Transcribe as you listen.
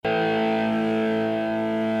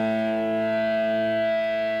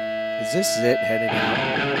Is this it heading out?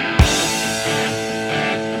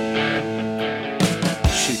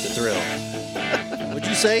 Shoot the thrill. What'd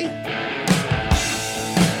you say? I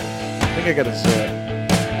think I got a zip.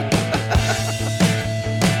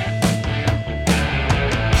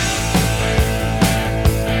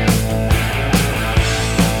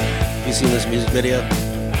 You seen this music video?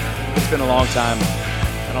 It's been a long time.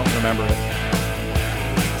 I don't remember it.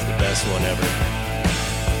 It's the best one ever.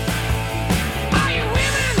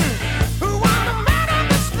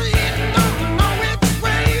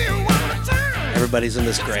 Everybody's in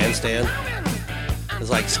this grandstand. It's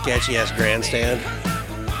like sketchy-ass grandstand.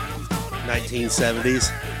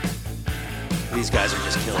 1970s. These guys are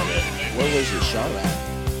just killing it. Where was your shot at?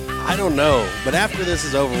 I don't know, but after this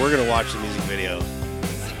is over, we're going to watch the music video.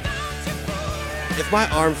 If my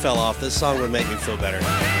arm fell off, this song would make me feel better.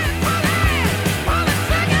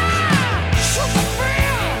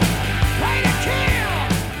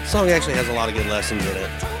 The song actually has a lot of good lessons in it.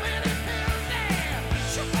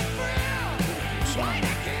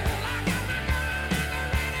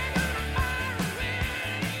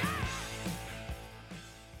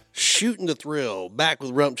 Shooting the thrill, back with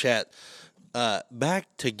RümpChät.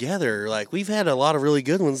 Back together. Like, we've had a lot of really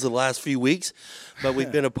good ones the last few weeks, but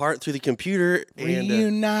we've been apart through the computer. And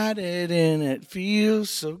Reunited and it feels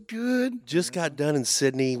so good. just got done in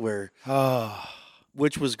Sydney,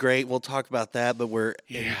 which was great. We'll talk about that, but we're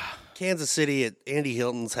in Kansas City at Andy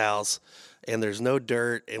Hilton's house, and there's no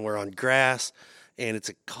dirt, and we're on grass, and it's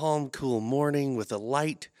a calm, cool morning with a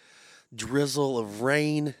light drizzle of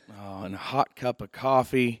rain. Oh, and a hot cup of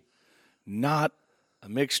coffee, not a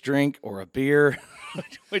mixed drink or a beer,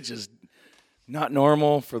 which is not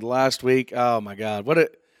normal for the last week. Oh my God,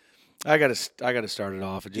 I gotta start it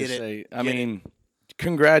off and just say, I mean,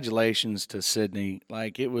 congratulations to Sidney.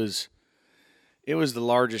 Like, it was the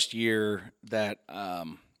largest year that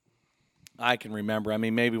I can remember. I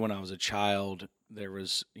mean, maybe when I was a child, there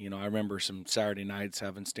was, I remember some Saturday nights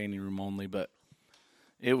having standing room only, but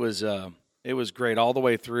it was great all the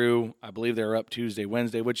way through. I believe they were up Tuesday,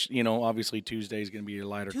 Wednesday, which, obviously Tuesday is going to be a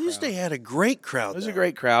lighter Tuesday crowd. had a great crowd. It was a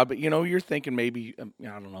great crowd, but, you're thinking maybe, I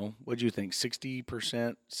don't know, what'd you think, 60%,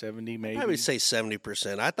 70% maybe? I would say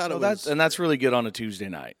 70%. I thought it was. That's really good on a Tuesday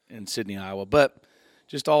night in Sidney, Iowa. But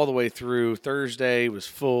just all the way through, Thursday was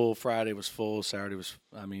full, Friday was full, Saturday was,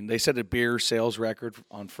 they set a beer sales record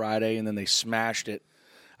on Friday, and then they smashed it.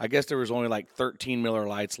 I guess there was only like 13 Miller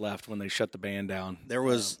Lights left when they shut the band down. There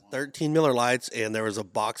was 13 Miller Lights, and there was a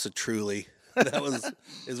box of Truly. That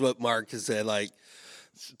is what Mark has said. Like,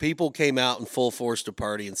 people came out in full force to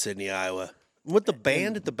party in Sidney, Iowa, with the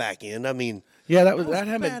band at the back end. Yeah, that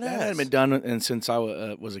hadn't been done and since I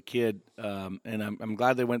was a kid, and I'm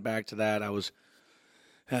glad they went back to that. I was,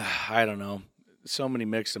 I don't know, so many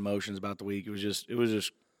mixed emotions about the week. It was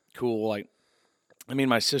just cool. Like,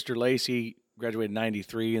 my sister Lacey graduated in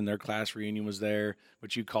 93, and their class reunion was there,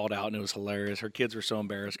 which you called out, and it was hilarious. Her kids were so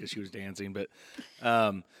embarrassed because she was dancing. But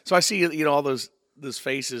so I see, all those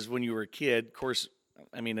faces when you were a kid. Of course,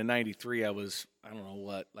 in 93, I was, I don't know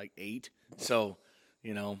what, like 8. So,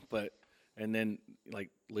 but, and then,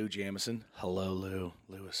 like, Lou Jamison. Hello, Lou.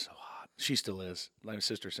 Lou is so hot. She still is. My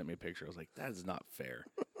sister sent me a picture. I was like, that is not fair.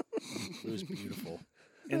 Lou's beautiful,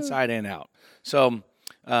 inside and out. So,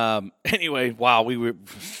 anyway, where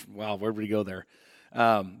did we go there?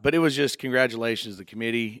 But it was just congratulations to the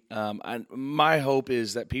committee. My hope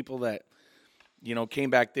is that people that,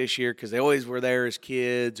 came back this year because they always were there as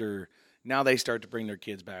kids, or now they start to bring their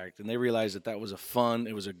kids back, and they realize that was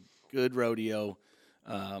it was a good rodeo,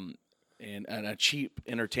 and a cheap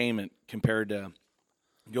entertainment compared to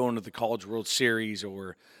going to the College World Series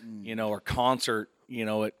or, or concert,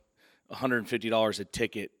 at $150 a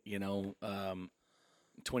ticket,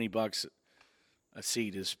 $20 a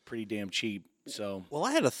seat is pretty damn cheap. So, well,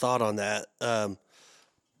 I had a thought on that.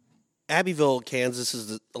 Abbeville, Kansas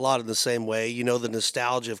is a lot of the same way. The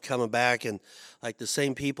nostalgia of coming back, and like the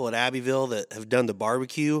same people at Abbeville that have done the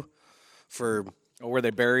barbecue for where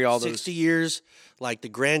they bury all 60 years. Like, the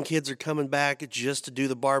grandkids are coming back just to do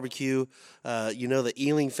the barbecue. The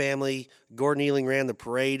Ealing family, Gordon Ealing ran the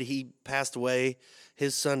parade. He passed away.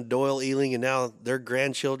 His son Doyle Ealing, and now their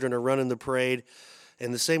grandchildren are running the parade.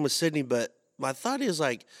 And the same with Sidney. But my thought is,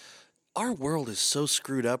 like, our world is so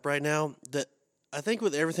screwed up right now that I think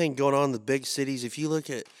with everything going on in the big cities, if you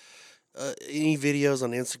look at any videos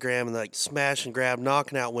on Instagram and, like, smash and grab,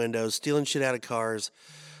 knocking out windows, stealing shit out of cars,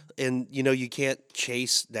 and, you can't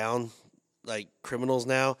chase down, like, criminals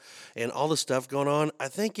now, and all the stuff going on, I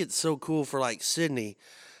think it's so cool for, like, Sidney.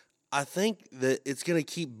 I think that it's going to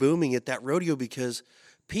keep booming at that rodeo because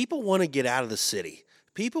people want to get out of the city.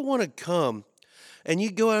 People want to come And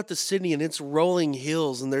you go out to Sydney, and it's rolling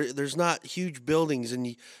hills, and there's not huge buildings,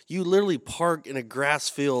 and you literally park in a grass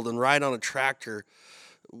field and ride on a tractor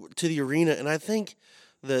to the arena. And I think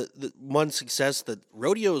the one success that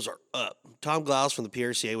rodeos are up. Tom Glaus from the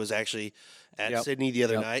PRCA was actually at Sydney the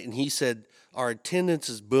other night, and he said our attendance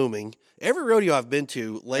is booming. Every rodeo I've been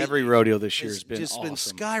to lately, every rodeo this year has been just awesome. been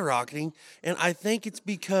skyrocketing, and I think it's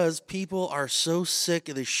because people are so sick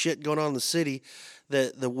of this shit going on in the city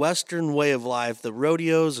that the Western way of life, the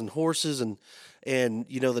rodeos and horses and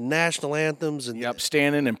the national anthems and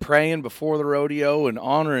standing and praying before the rodeo and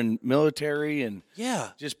honoring military and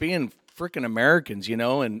just being freaking Americans,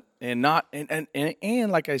 and not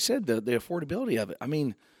and like I said, the affordability of it. I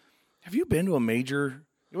mean, have you been to a major?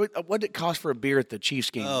 What did it cost for a beer at the Chiefs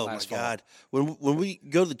game? Oh last my fall? God! When we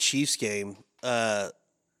go to the Chiefs game on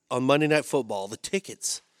Monday Night Football, the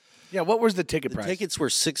tickets. Yeah, what was the ticket price? Tickets were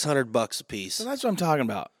 $600 a piece. So that's what I'm talking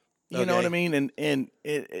about. You know what I mean? And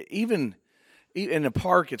even in the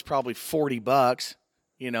park, it's probably $40.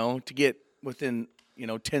 To get within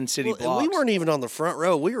 10 city blocks. And we weren't even on the front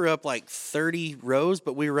row. We were up like 30 rows,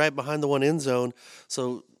 but we were right behind the one end zone.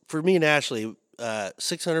 So for me and Ashley,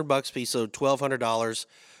 $600 a piece, so $1,200.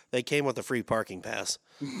 They came with a free parking pass.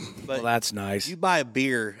 But well, that's nice. You buy a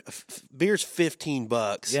beer, beer's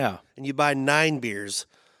 $15. Yeah, and you buy 9 beers.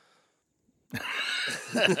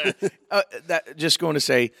 That just going to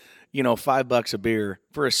say, $5 a beer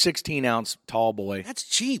for a 16-ounce tall boy. That's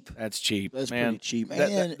cheap. That's cheap. That's man. pretty cheap.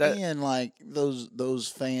 And like those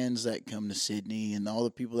fans that come to Sydney and all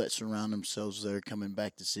the people that surround themselves there coming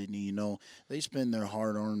back to Sydney, they spend their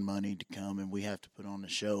hard-earned money to come, and we have to put on a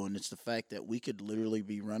show. And it's the fact that we could literally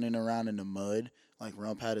be running around in the mud like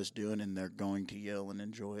RümpChät is doing, and they're going to yell and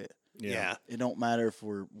enjoy it. Yeah. It don't matter if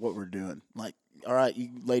what we're doing. Like, all right, you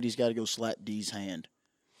ladies got to go slap Dee's hand.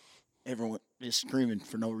 Everyone is screaming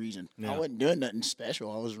for no reason. Yeah. I wasn't doing nothing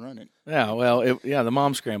special. I was running. Yeah, well, the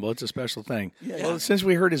mom scramble, it's a special thing. Yeah. Well, since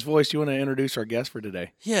we heard his voice, do you want to introduce our guest for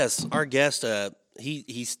today? Yes, our guest,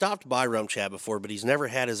 he stopped by RümpChät before, but he's never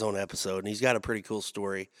had his own episode, and he's got a pretty cool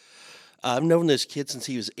story. I've known this kid since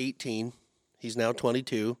he was 18. He's now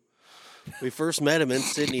 22. We first met him in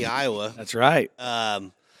Sidney, Iowa. That's right. A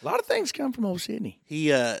lot of things come from old Sidney. He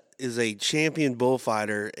is a champion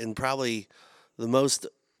bullfighter, and probably the most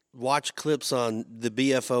watched clips on the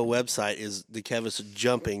BFO website is Dekevis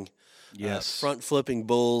jumping. Yes. Front flipping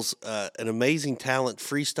bulls, an amazing talent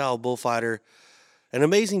freestyle bullfighter, an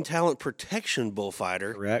amazing talent protection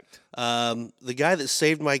bullfighter. Correct. The guy that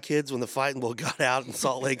saved my kids when the fighting bull got out in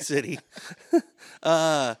Salt Lake City.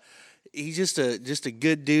 He's just a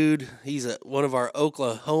good dude. He's one of our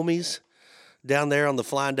Oklahomies down there on the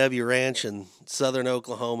Flying W Ranch in southern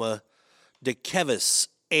Oklahoma. Dekevis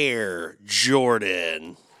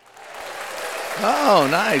Jordan. Oh,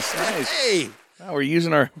 nice. Hey. Oh, we're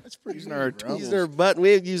using our using our button.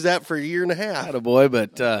 We have used that for a year and a half. Attaboy,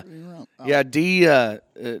 but yeah, D.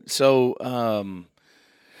 So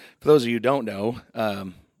for those of you who don't know,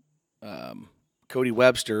 Cody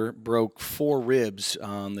Webster broke 4 ribs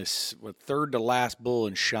on this third to last bull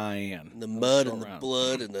in Cheyenne. The mud and the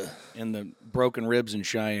blood and the broken ribs in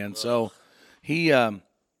Cheyenne. So he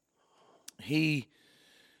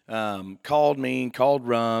called me, called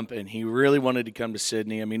Rump, and he really wanted to come to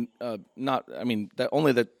Sydney. I mean,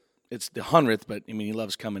 only that it's the 100th, but I mean, he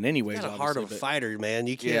loves coming anyways. He's got a heart of a fighter, man.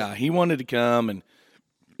 You can't. Yeah, he wanted to come, and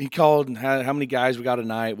he called and had how many guys we got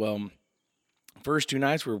tonight. Well, first 2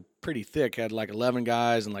 nights were pretty thick. Had like 11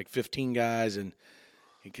 guys and like 15 guys, and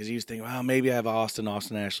because he was thinking, well, maybe I have Austin.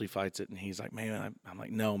 Austin Ashley fights it, and he's like, man, I'm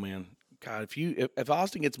like, no, man. God, if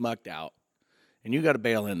Austin gets mucked out, and you got to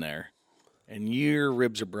bail in there, and your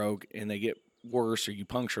ribs are broke, and they get worse, or you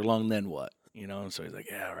puncture a lung, then what? And so he's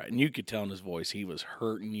like, yeah, all right. And you could tell in his voice he was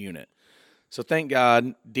hurting unit. So thank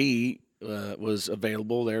God D was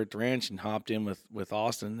available there at the ranch and hopped in with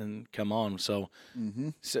Austin and come on. So,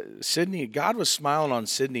 Sydney, God was smiling on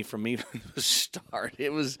Sydney from even the start.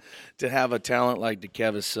 It was to have a talent like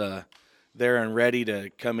Dekevis there and ready to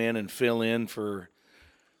come in and fill in for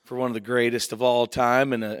one of the greatest of all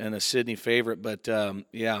time and a Sydney favorite. But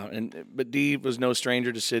but D was no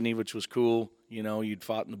stranger to Sydney, which was cool. You'd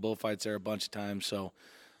fought in the bullfights there a bunch of times, so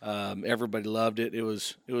everybody loved it. It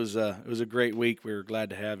was a great week. We were glad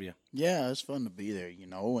to have you. Yeah, it's fun to be there,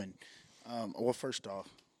 and well, first off,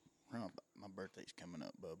 my birthday's coming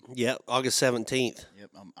up, bub. Yep, August 17th. Yep,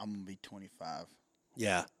 I'm gonna be 25.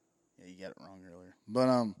 Yeah. Yeah, you got it wrong earlier. But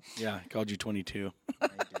yeah, I called you 22. I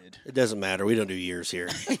did. It doesn't matter. We don't do years here.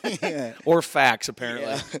 Yeah. Or facts, apparently.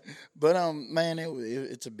 Yeah. But man,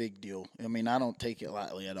 it's a big deal. I mean, I don't take it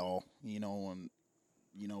lightly at all. And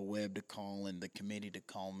Webb to call and the committee to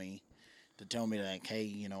call me to tell me like, hey,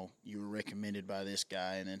 you were recommended by this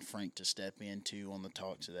guy, and then Frank to step in too on the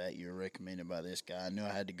talks of that. You were recommended by this guy. I knew I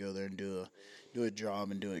had to go there and do a job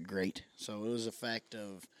and do it great. So it was a fact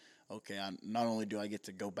of, okay, not only do I get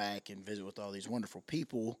to go back and visit with all these wonderful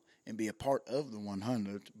people and be a part of the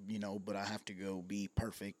 100, but I have to go be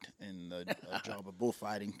perfect in the job of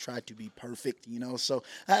bullfighting, try to be perfect, So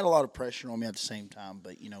I had a lot of pressure on me at the same time,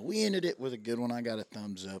 but, we ended it with a good one. I got a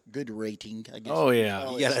thumbs up, good rating, I guess. Oh,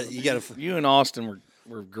 yeah. You and Austin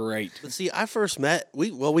were great. But see, I first met,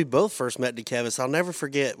 we both first met Dekevis. I'll never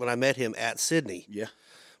forget when I met him at Sidney. Yeah.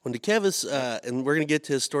 When Dekevis, and we're going to get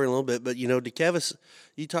to his story in a little bit, but, Dekevis,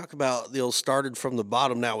 you talk about the old started from the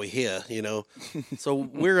bottom, now we here, So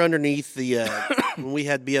we're underneath the, when we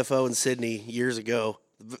had BFO in Sydney years ago.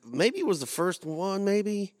 Maybe it was the first one,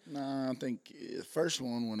 maybe? No, I think the first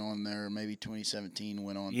one went on there, maybe 2017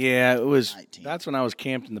 went on. Yeah, it was. 19. That's when I was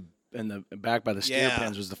camped in the back by the steer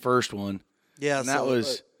pens was the first one. Yeah, and that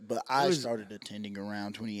was. But I started attending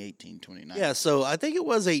around 2018, 2019. Yeah, so I think it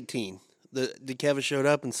was 18. The Dekevis showed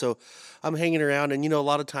up, and so I'm hanging around, and a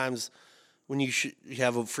lot of times when you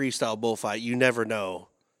have a freestyle bullfight, you never know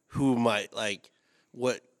who might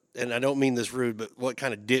what. And I don't mean this rude, but what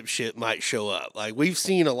kind of dipshit might show up? Like we've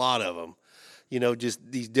seen a lot of them, just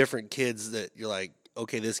these different kids that you're like,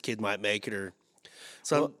 okay, this kid might make it, or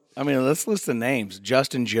so. Well, let's list the names.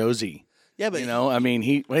 Justin Josie. Yeah, but he's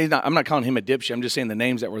not. I'm not calling him a dipshit. I'm just saying the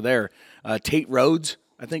names that were there. Tate Rhodes,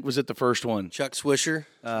 I think, was it the first one? Chuck Swisher.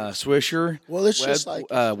 Swisher. Well, it's just like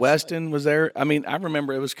Weston was there. I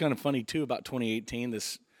remember it was kind of funny, too, about 2018.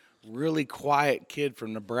 This really quiet kid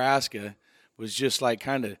from Nebraska was just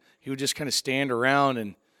he would just kind of stand around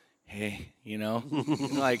and, hey,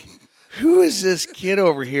 like, who is this kid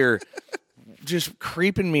over here just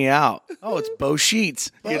creeping me out? Oh, it's Bo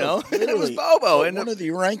Sheets, It was Bobo. And one of the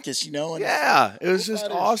Urankus, And yeah, it was just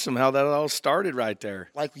awesome how that all started right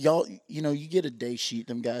there. Like y'all, you get a day sheet,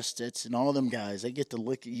 them guys, Stetson, and all them guys, they get to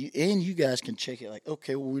look at you, and you guys can check it like,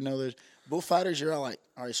 okay, well, we know there's bullfighters. You're all like,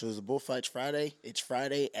 all right, so the bullfight's Friday. It's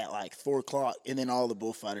Friday at 4 o'clock, and then all the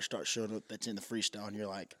bullfighters start showing up that's in the freestyle, and you're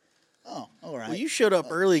like, oh, all right. Well, you showed up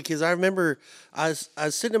early because I remember I was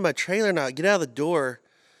sitting in my trailer and I get out of the door,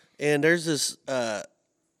 and there's this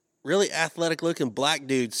really athletic-looking black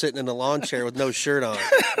dude sitting in a lawn chair with no shirt on.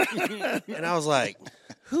 And I was like,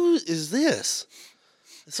 who is this?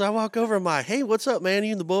 So I walk over and I'm like, hey, what's up, man?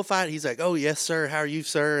 You in the bullfight? He's like, oh, yes, sir. How are you,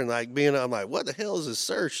 sir? And I'm like, what the hell is this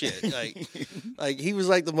sir shit? Like he was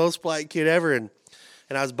like the most polite kid ever. And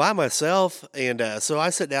I was by myself. And so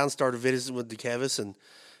I sat down and started visiting with Dekevis. And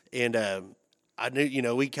I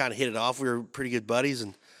knew, we kind of hit it off. We were pretty good buddies.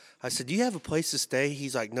 And I said, do you have a place to stay?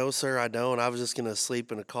 He's like, no, sir, I don't. I was just going to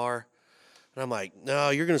sleep in a car. And I'm like,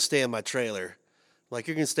 no, you're going to stay in my trailer. Like,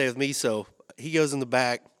 you're going to stay with me. So he goes in the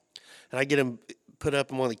back, and I get him put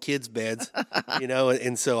up in one of the kids' beds,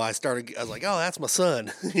 and so I was like, oh, that's my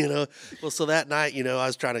son, Well, so that night, I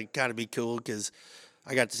was trying to kind of be cool because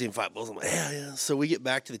I got to see him fight bulls. I'm like, yeah. So we get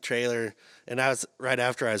back to the trailer, and I was right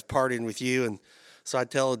after I was partying with you, and so I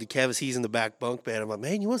tell Dekevis he's in the back bunk bed. I'm like,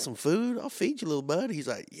 man, you want some food? I'll feed you, little bud. He's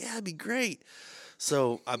like, yeah, it'd be great.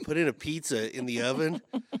 So I put in a pizza in the oven,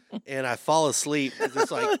 and I fall asleep.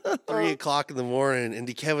 It's like 3 o'clock in the morning, and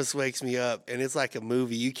Dekevis wakes me up, and it's like a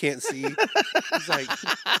movie. You can't see. He's like,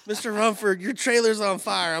 Mr. Rumford, your trailer's on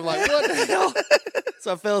fire. I'm like, what the hell?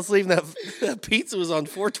 So I fell asleep, and that pizza was on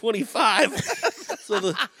 425. So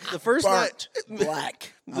the first Burnt, night,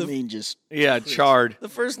 black. Charred. The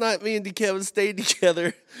first night me and Dekevis stayed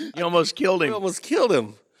together. You almost killed him. We almost killed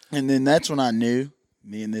him. And then that's when I knew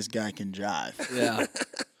me and this guy can jive. Yeah.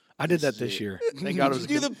 I did that this year. Thank God it was.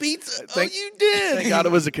 Did you do the pizza? You did. Thank God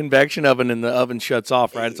it was a convection oven, and the oven shuts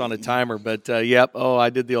off. Right, it's on a timer. But yep. Oh, I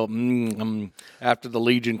did the old after the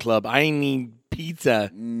Legion Club. I need pizza.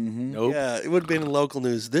 Mm-hmm. Nope. Yeah, it would have been in local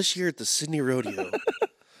news this year at the Sidney Rodeo.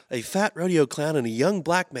 A fat rodeo clown and a young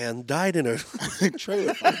black man died in a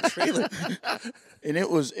trailer. And it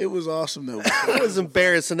was awesome though. I was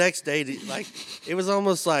embarrassed the next day. It was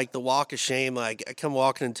almost like the walk of shame. Like I come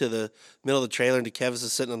walking into the middle of the trailer and Dekevis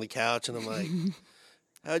is sitting on the couch, and I'm like,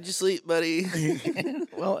 "How'd you sleep, buddy?"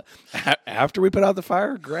 Well, after we put out the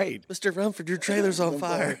fire, great. Mr. Rumford, your trailer's on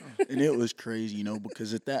fire. And it was crazy,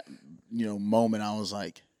 because at that moment I was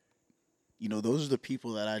like, those are the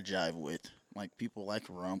people that I jive with. Like people like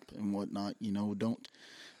Rump and whatnot,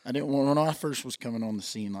 I didn't want, when I first was coming on the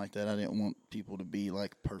scene like that, I didn't want people to be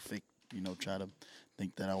like perfect, try to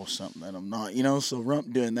think that I was something that I'm not, So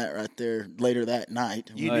Rump doing that right there later that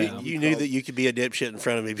night. You knew that you could be a dipshit in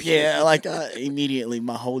front of me. Yeah, like immediately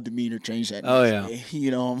my whole demeanor changed that next day.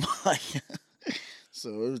 I'm like,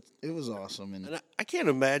 So it was awesome. And I can't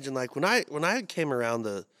imagine, like, when I came around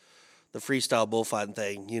the freestyle bullfighting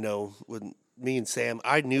thing, you know, with me and Sam,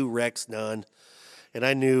 I knew Rex Nunn, and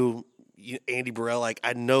I knew Andy Burrell. Like,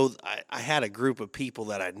 I had a group of people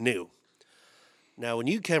that I knew. Now, when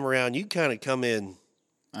you came around, you kind of come in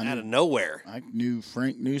out of nowhere. I knew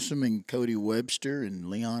Frank Newsom and Cody Webster and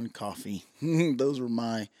Leon Coffey. Those were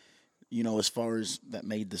my, you know, as far as that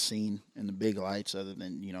made the scene in the big lights, other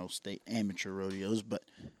than, you know, state amateur rodeos. But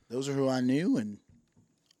those are who I knew, and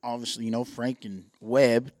obviously, you know, Frank and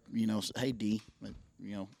Webb, you know, hey, D,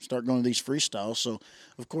 you know, start going to these freestyles. So,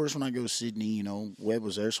 of course, when I go to Sydney, you know, Webb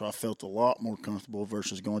was there, so I felt a lot more comfortable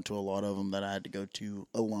versus going to a lot of them that I had to go to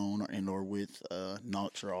alone or with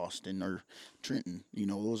Knox or Austin or Trenton. You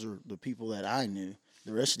know, those are the people that I knew.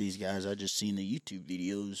 The rest of these guys, I just seen the YouTube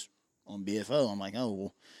videos on BFO. I'm like, oh,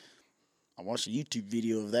 well, I watched a YouTube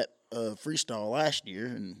video of that freestyle last year,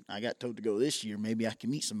 and I got told to go this year. Maybe I can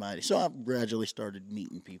meet somebody. So I've gradually started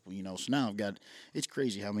meeting people, you know. So now it's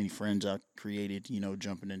crazy how many friends I've created, you know,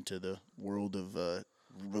 jumping into the world of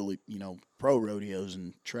really, you know, pro rodeos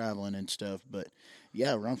and traveling and stuff. But,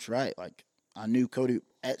 yeah, Rump's right. Like, I knew Cody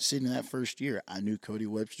at Sydney that first year. I knew Cody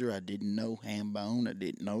Webster. I didn't know Hambone. I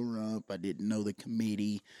didn't know Rump. I didn't know the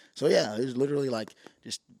committee. So, yeah, it was literally like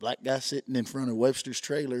just black guy sitting in front of Webster's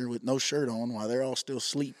trailer with no shirt on while they're all still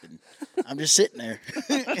sleeping. I'm just sitting there.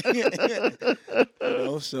 You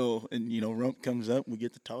know, so, and, you know, Rump comes up and we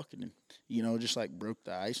get to talking and, you know, just like broke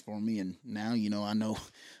the ice for me. And now, you know, I know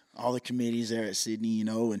all the committees there at Sydney, you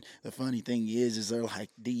know, and the funny thing is they're like,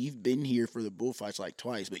 D, you've been here for the bullfights like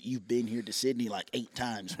twice, but you've been here to Sydney like 8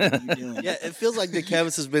 times. What are you doing? Yeah, it feels like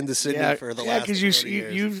Dekevis has been to Sydney for the last 30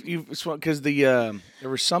 years. Because there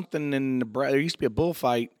was something in there used to be a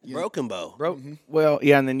bullfight. Yeah. Broken Bow. Well,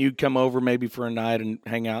 yeah, and then you'd come over maybe for a night and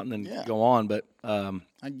hang out and then go on, but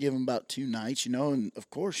I'd give them about 2 nights, you know, and of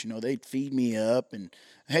course, you know, they'd feed me up. And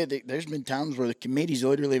hey, there's been times where the committees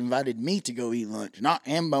literally invited me to go eat lunch, not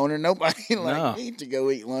Hambone or nobody like me to go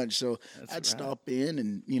eat lunch. So I'd stop in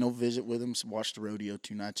and, you know, visit with them, watch the rodeo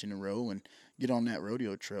 2 nights in a row and get on that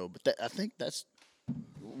rodeo trail. But I think that's,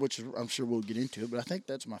 which I'm sure we'll get into it, but I think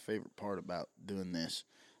that's my favorite part about doing this.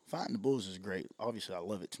 Fighting the bulls is great. Obviously, I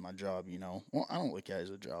love it. It's my job, you know. Well, I don't look at it as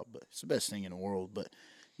a job, but it's the best thing in the world. But,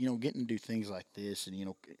 you know, getting to do things like this and, you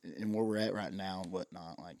know, and where we're at right now and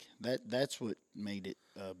whatnot, like that's what made it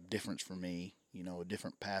a difference for me, you know, a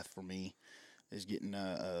different path for me is getting,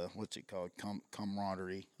 what's it called,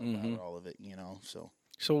 camaraderie about all of it, you know, so.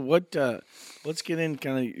 So what, let's get in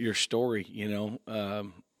kind of your story, you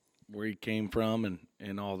know, where you came from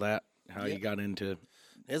and all that, how you got into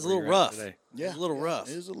it's a little rough. Yeah. It's a little rough.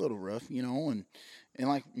 It is a little rough, you know, and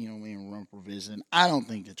like, you know, me and Rump were visiting. I don't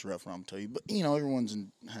think it's rough, I'll tell you, but, you know, everyone's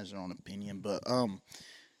has their own opinion. But,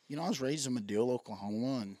 you know, I was raised in Madill,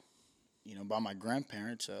 Oklahoma, and, you know, by my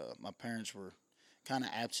grandparents. My parents were kind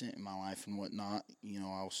of absent in my life and whatnot, you know,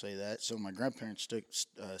 I'll say that. So my grandparents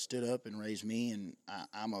stood up and raised me, and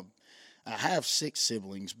I have 6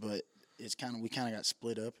 siblings, but it's we kind of got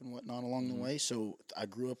split up and whatnot along the way. So I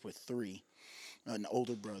grew up with 3. An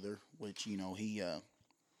older brother, which, you know, he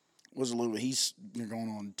was he's going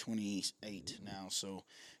on 28 now, so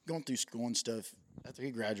going through school and stuff, after he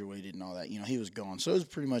graduated and all that, you know, he was gone. So it was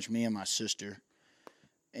pretty much me and my sister.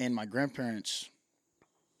 And my grandparents,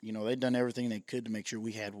 you know, they'd done everything they could to make sure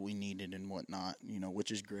we had what we needed and whatnot, you know, which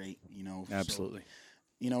is great, you know. Absolutely. So,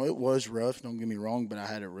 you know, it was rough, don't get me wrong, but I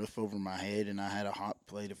had a roof over my head and I had a hot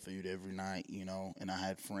plate of food every night, you know, and I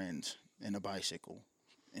had friends and a bicycle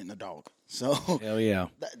and a dog. So hell yeah.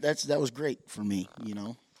 That was great for me, you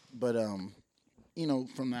know. But you know,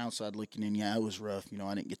 from the outside looking in, yeah, it was rough. You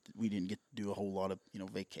know, we didn't get to do a whole lot of, you know,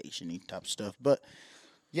 vacation-y type stuff. But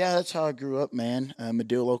yeah, that's how I grew up, man.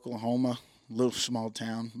 Madill, Oklahoma, little small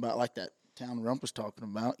town, about like that town Rump was talking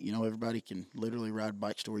about. You know, everybody can literally ride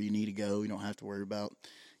bikes to where you need to go. You don't have to worry about,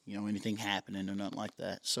 you know, anything happening or nothing like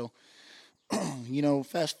that. So, you know,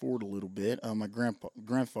 fast forward a little bit. My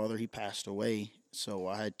grandfather, he passed away, so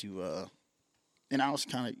I had to, and I was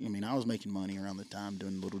I was making money around the time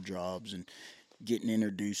doing little jobs and getting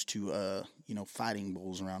introduced to, you know, fighting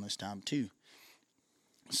bulls around this time too.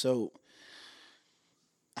 So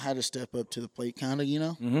I had to step up to the plate kind of, you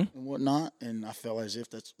know, and whatnot, and I felt as if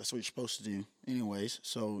that's what you're supposed to do anyways.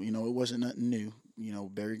 So, you know, it wasn't nothing new, you know,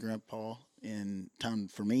 bury Grandpa, and time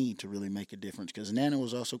for me to really make a difference because Nana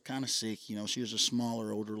was also kind of sick. You know, she was a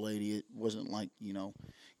smaller, older lady. It wasn't like, you know,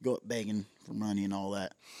 go up begging for money and all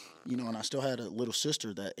that. You know, and I still had a little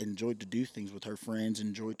sister that enjoyed to do things with her friends,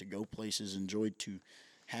 enjoyed to go places, enjoyed to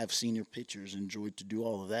have senior pictures, enjoyed to do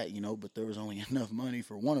all of that, you know, but there was only enough money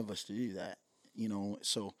for one of us to do that, you know.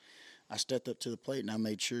 So I stepped up to the plate and I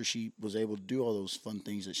made sure she was able to do all those fun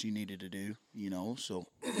things that she needed to do, so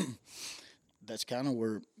that's kind of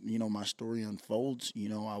where, my story unfolds.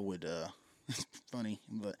 I would, it's funny,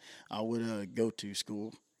 but I would go to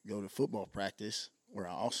school, go to football practice, where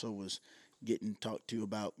I also was getting talked to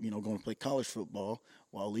about, going to play college football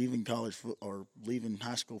while leaving leaving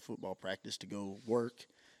high school football practice to go work,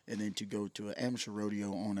 and then to go to an amateur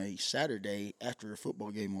rodeo on a Saturday after a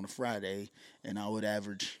football game on a Friday, and I would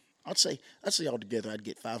average, I'd say altogether I'd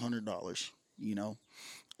get $500,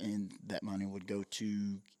 and that money would go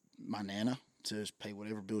to my Nana to pay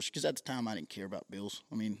whatever bills, because at the time I didn't care about bills.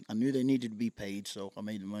 I mean, I knew they needed to be paid, so I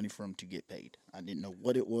made the money for them to get paid. I didn't know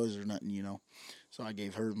what it was or nothing, so I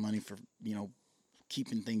gave her money for,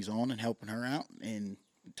 keeping things on and helping her out and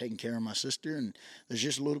taking care of my sister. And there's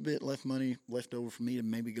just a little bit money left over for me to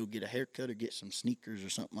maybe go get a haircut or get some sneakers or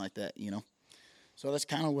something like that, So that's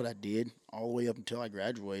kind of what I did all the way up until I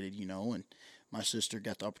graduated, and my sister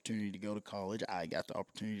got the opportunity to go to college. I got the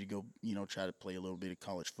opportunity to go, try to play a little bit of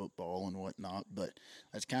college football and whatnot. But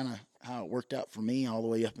that's kind of how it worked out for me all the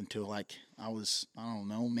way up until, I was,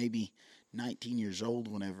 maybe 19 years old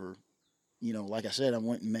whenever, like I said, I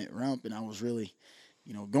went and met Rump, and I was really,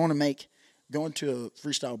 going to a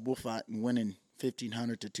freestyle bullfight and winning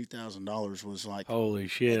 $1,500 to $2,000 was like, holy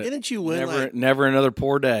shit! Didn't you win? Never another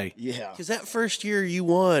poor day. Yeah, because that first year you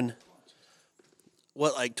won,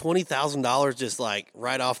 what, like $20,000 just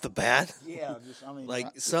right off the bat? Yeah,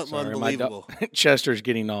 something unbelievable. Chester's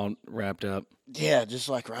getting all wrapped up. Yeah, just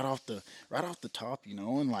right off the top,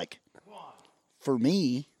 and for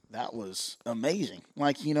me that was amazing.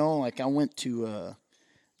 I went to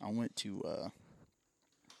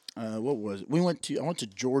what was it? I went to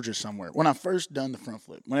Georgia somewhere when I first done the front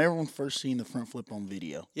flip. When everyone first seen the front flip on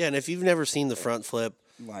video. Yeah, and if you've never seen the front flip,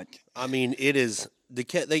 it is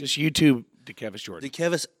just YouTube Dekevis Jordan.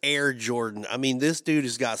 Dekevis Air Jordan. I mean, this dude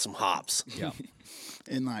has got some hops. Yeah,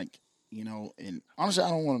 and and honestly, I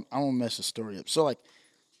don't want to mess the story up. So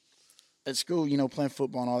at school, playing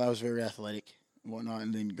football and all that, was very athletic and whatnot,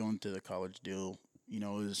 and then going to the college deal.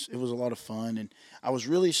 It was a lot of fun, and I was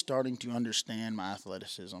really starting to understand my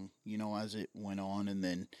athleticism, as it went on. And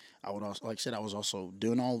then I would also, like I said, I was also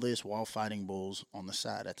doing all this while fighting bulls on the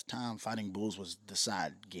side. At the time, fighting bulls was the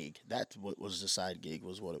side gig. That's what was the side gig,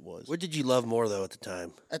 was what it was. What did you love more, though, at the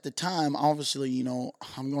time? At the time, obviously,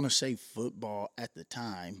 I'm going to say football at the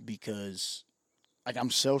time, because I'm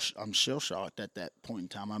shell-shocked at that point in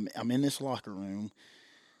time. I'm in this locker room.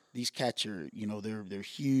 These cats are, they're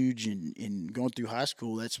huge, and going through high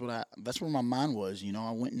school, that's where my mind was.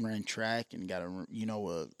 I went and ran track and got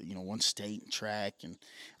one state track, and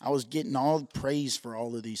I was getting all the praise for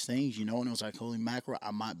all of these things, and it was like, holy mackerel,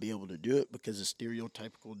 I might be able to do it, because the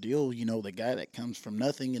stereotypical deal, the guy that comes from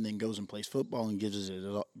nothing and then goes and plays football and gives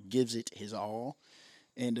it his all,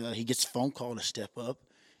 and he gets a phone call to step up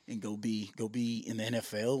and go be in the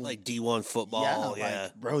NFL, like D1 football. Yeah.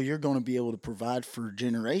 Bro, you're going to be able to provide for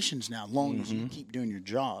generations now, as long as you keep doing your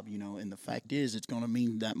job, And the fact is, it's going to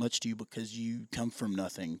mean that much to you because you come from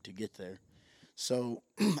nothing to get there. So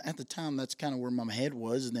at the time, that's kind of where my head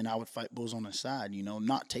was, and then I would fight bulls on the side,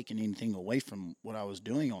 not taking anything away from what I was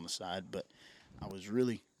doing on the side, but I was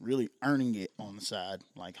really, really earning it on the side,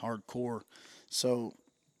 like hardcore. So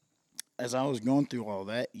as I was going through all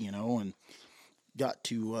that, and got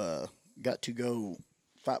to go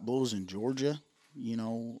fight bulls in Georgia,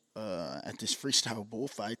 at this freestyle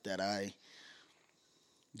bullfight that I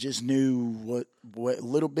just knew what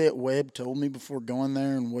little bit Webb told me before going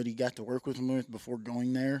there and what he got to work with me with before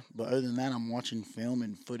going there. But other than that, I'm watching film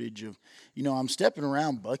and footage of, I'm stepping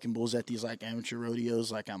around bucking bulls at these amateur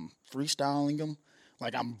rodeos, I'm freestyling them.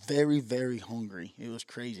 I'm very, very hungry. It was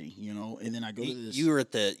crazy, And then I go to this. You were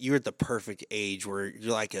at the perfect age where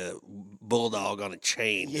you're like a bulldog on a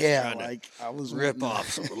chain. Yeah, I was rip off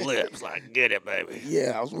some lips. Get it, baby.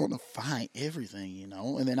 Yeah, I was wanting to fight everything,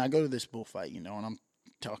 And then I go to this bullfight, and I'm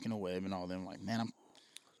talking to Webb and all them. Man,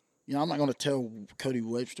 I'm not going to tell Cody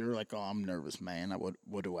Webster oh, I'm nervous, man.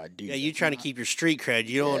 What do I do? Yeah, you trying to keep your street cred.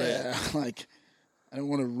 You don't want to. I don't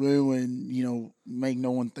want to ruin, make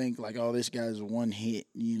no one think oh, this guy's a one hit,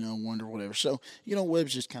 wonder whatever. So,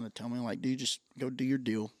 Webb's just kind of telling me dude, just go do your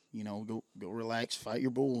deal, go relax, fight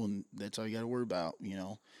your bull, and that's all you got to worry about,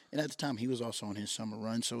 And at the time, he was also on his summer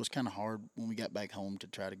run, so it was kind of hard when we got back home to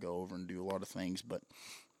try to go over and do a lot of things. But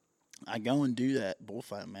I go and do that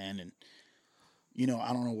bullfight, man, and I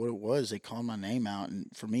don't know what it was. They called my name out, and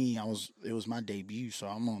for me, it was my debut, so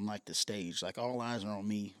I'm on the stage. All eyes are on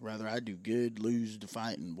me. Rather I do good, lose the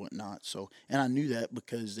fight, and whatnot. So, and I knew that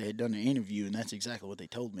because they had done an interview, and that's exactly what they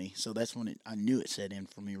told me. So that's when I knew it set in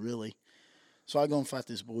for me, really. So I go and fight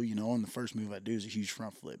this bull, and the first move I do is a huge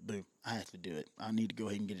front flip. Boom. I have to do it. I need to go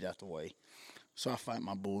ahead and get it out the way. So I fight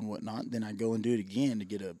my bull and whatnot. Then I go and do it again to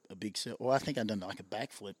get a big sell. Well, I think I done like a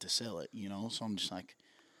backflip to sell it, So I'm just like.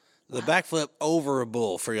 The backflip over a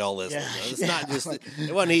bull for y'all listening. Yeah. It's not just,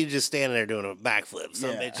 it wasn't he just standing there doing a backflip.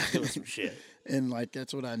 Some bitch is doing some shit. And like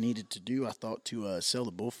that's what I needed to do. I thought to sell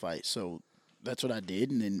the bullfight. So that's what I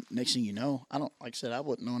did. And then next thing you know, like I said, I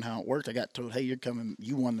wasn't knowing how it worked. I got told, hey, you're coming,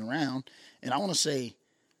 you won the round. And I want to say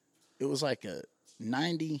it was like a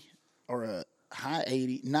 90 or a high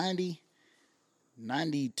 80, 90,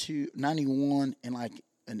 92, 91, and like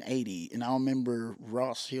an 80. And I remember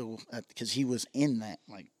Ross Hill, because he was in that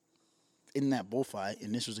bullfight,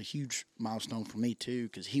 and this was a huge milestone for me too,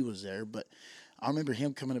 because he was there. But I remember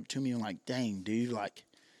him coming up to me and like, dang, dude, like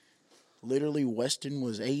literally Weston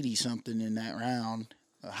was 80-something in that round,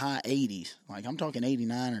 high 80s. Like I'm talking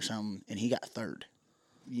 89 or something, and he got third,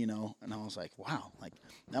 And I was like, wow, like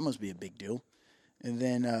that must be a big deal. And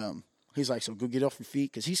then he's like, so go get off your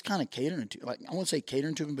feet, because he's kind of catering to, like I won't say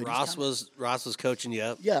catering to him, but Ross was coaching you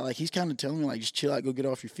up. Yeah, like he's kind of telling me like, just chill out, go get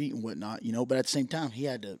off your feet and whatnot, But at the same time, he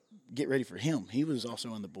had to get ready for him. He was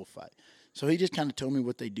also in the bullfight. So he just kind of told me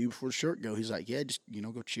what they do before the short go. He's like, yeah, just,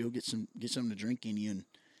 go chill, get something to drink in you, and,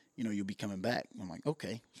 you'll be coming back. I'm like,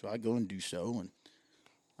 okay. So I go and do so, and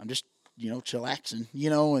I'm just, chillaxing,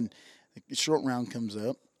 and the short round comes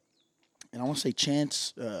up. And I want to say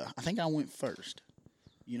Chance, I think I went first,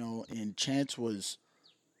 and Chance was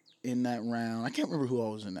in that round. I can't remember who I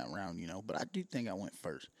was in that round, but I do think I went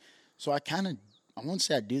first. So I won't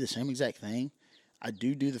say I do the same exact thing. I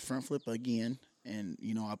do the front flip again, and,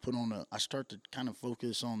 I start to kind of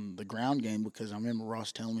focus on the ground game, because I remember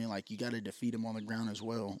Ross telling me, like, you got to defeat him on the ground as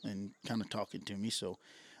well, and kind of talking to me. So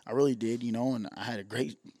I really did, and I had a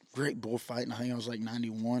great bullfight, and I think I was like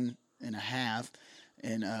 91 and a half,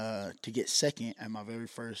 and to get second at my very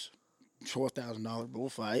first $12,000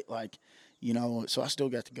 bullfight, like, so I still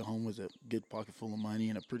got to go home with a good pocket full of money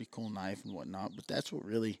and a pretty cool knife and whatnot. But that's what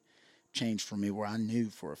really changed for me, where I knew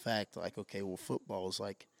for a fact, like, okay, well, football is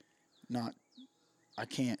like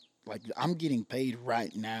I'm getting paid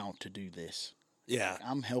right now to do this. Yeah. Like,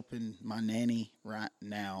 I'm helping my nanny right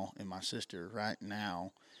now and my sister right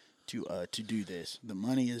now to do this. The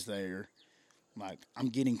money is there. Like, I'm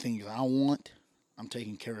getting things I want. I'm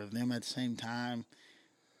taking care of them at the same time.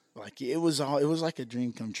 Like, it was like a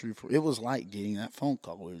dream come true it was like getting that phone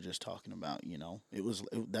call we were just talking about,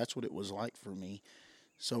 that's what it was like for me.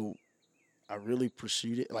 So I really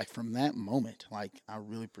pursued it. Like, from that moment, like, I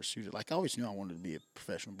really pursued it. Like, I always knew I wanted to be a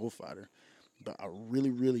professional bullfighter, but I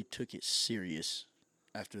really, really took it serious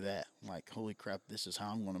after that. Like, holy crap, this is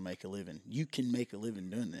how I'm going to make a living. You can make a living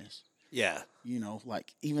doing this. Yeah.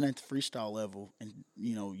 Like, even at the freestyle level, and,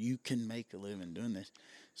 you can make a living doing this.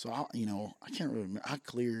 So, I can't really remember.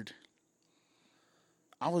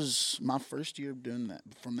 I was my first year of doing that.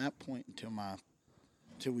 From that point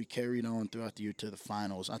until we carried on throughout the year to the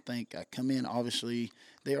finals, I think I come in, obviously,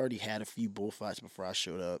 they already had a few bullfights before I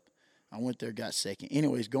showed up. I went there, got second.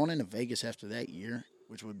 Anyways, going into Vegas after that year,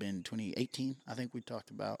 which would have been 2018, I think we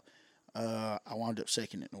talked about, I wound up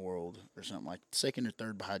second in the world or something, like second or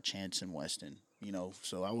third behind Chance and Weston,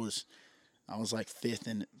 So I was like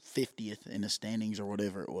 50th in the standings or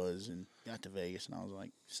whatever it was, and got to Vegas, and I was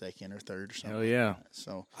like second or third or something. Hell yeah! Like that.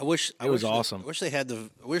 So I wish awesome. I wish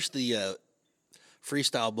the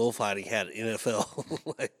freestyle bullfighting had an NFL,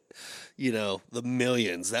 like, the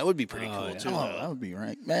millions. That would be pretty cool too. Oh, that would be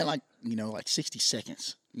right, man. Like, like 60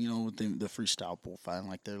 seconds. With the freestyle bullfighting,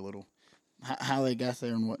 like their little how they got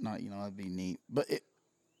there and whatnot. That'd be neat. But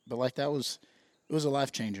like that was. It was a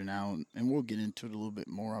life changer now, and we'll get into it a little bit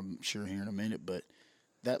more, I'm sure, here in a minute. But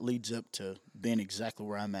that leads up to being exactly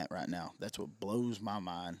where I'm at right now. That's what blows my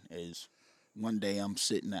mind is one day I'm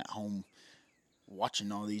sitting at home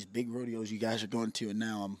watching all these big rodeos you guys are going to, and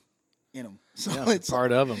now I'm in them. So yeah, it's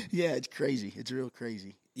part of them. Yeah, it's crazy. It's real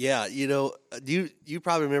crazy. Yeah, you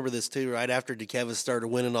probably remember this too, right? After Dekevis started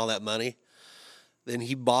winning all that money, then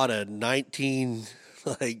he bought a 98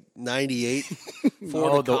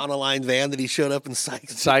 Ford Econoline van that he showed up in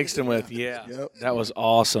Sykeston with. Yeah, yep. That was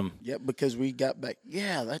awesome. Yep, because we got back.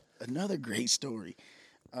 Yeah, that's another great story.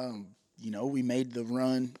 We made the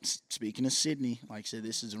run. Speaking of Sydney, like I said,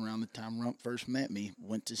 this is around the time Rump first met me.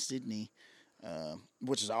 Went to Sydney,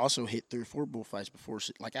 which is also hit 3 or 4 bullfights before.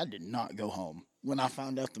 Like, I did not go home when I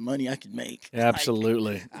found out the money I could make.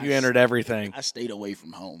 Absolutely. You entered everything. I stayed away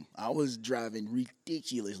from home. I was driving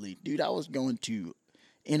ridiculously. Dude, I was going to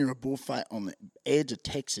enter a bullfight on the edge of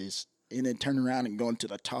Texas and then turn around and go into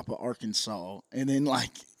the top of Arkansas. And then,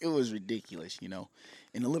 like, it was ridiculous, in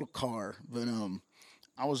a little car. But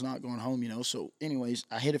I was not going home, So, anyways,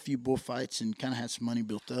 I hit a few bullfights and kind of had some money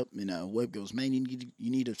built up. And Webb goes, man,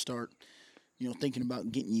 you need to start, thinking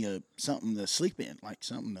about getting you something to sleep in, like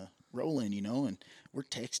something to roll in, And we're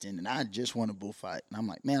texting, and I just won a bullfight. And I'm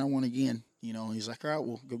like, man, I won again. He's like, all right,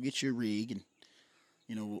 well, go get you a rig and,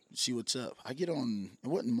 we'll see what's up. I get on, it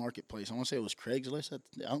wasn't Marketplace. I want to say it was Craigslist.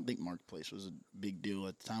 I don't think Marketplace was a big deal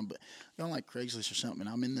at the time, but I don't like Craigslist or something. And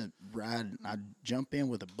I'm in the ride, and I jump in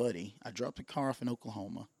with a buddy. I dropped the car off in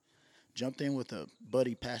Oklahoma, jumped in with a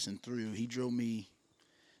buddy passing through. He drove me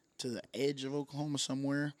to the edge of Oklahoma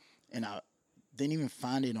somewhere, and I didn't even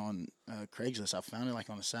find it on Craigslist. I found it like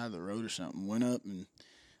on the side of the road or something. Went up, and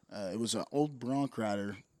it was an old bronc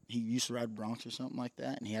rider. He used to ride broncs or something like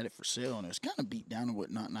that, and he had it for sale, and it was kind of beat down and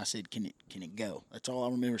whatnot. And I said, "Can it go?" That's all I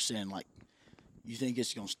remember saying. Like, you think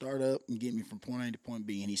it's gonna start up and get me from point A to point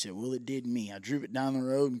B? And he said, "Well, it did me. I drove it down the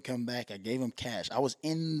road and come back. I gave him cash. I was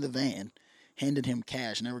in the van, handed him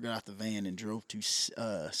cash, never got out the van, and drove to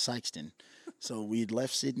Sykeston. So we had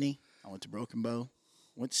left Sydney. I went to Broken Bow,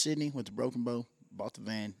 went to Sydney, went to Broken Bow, bought the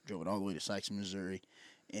van, drove it all the way to Sykeston, Missouri.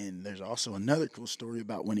 And there's also another cool story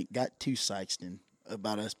about when it got to Sykeston,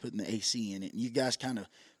 about us putting the AC in it. And you guys kind of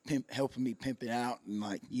helping me pimp it out and,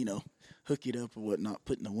 like, hook it up or whatnot,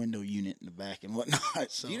 putting the window unit in the back and whatnot.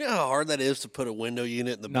 So, Do you know how hard that is to put a window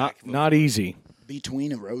unit in the back? Not easy.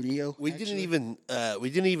 Between a rodeo, We didn't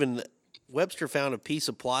even. Webster found a piece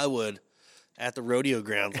of plywood at the rodeo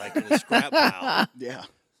grounds, like in a scrap pile. Yeah.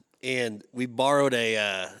 And we borrowed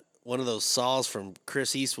a one of those saws from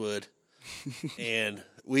Chris Eastwood, and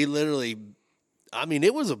we literally,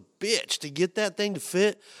 it was a bitch to get that thing to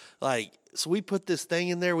fit. Like, so we put this thing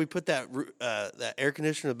in there. We put that air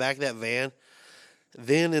conditioner in the back of that van.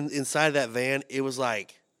 Then inside of that van, it was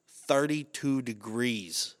like 32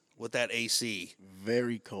 degrees with that AC.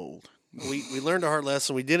 Very cold. We learned a hard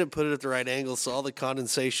lesson. We didn't put it at the right angle, so all the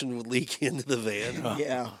condensation would leak into the van.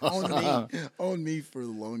 Yeah, on me for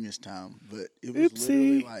the longest time. But it was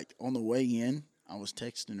literally like on the way in, I was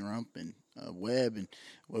texting Rump and Webb, and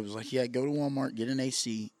Webb was like, yeah, go to Walmart, get an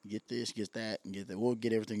AC, get this, get that, and get that. We'll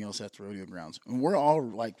get everything else at the rodeo grounds. And we're all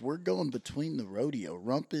like, we're going between the rodeo.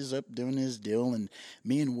 Rump is up doing his deal, and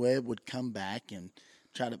me and Webb would come back and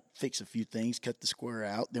try to fix a few things, cut the square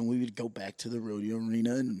out. Then we would go back to the rodeo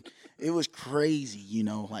arena, and it was crazy,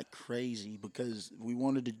 like crazy, because we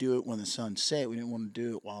wanted to do it when the sun set. We didn't want to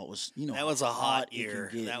do it while it was, That was a hot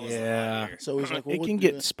year. That was a hot year. So it was like, well, it can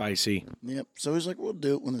get spicy. Yep. So he's like, we'll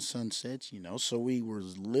do it when the sun sets, So we were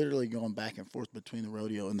literally going back and forth between the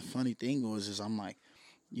rodeo. And the funny thing is I'm like,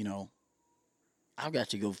 I've got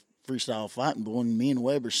to go freestyle fighting, but when me and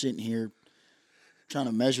Webb are sitting here trying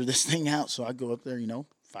to measure this thing out, so I go up there,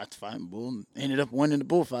 fight the fighting bull, and ended up winning the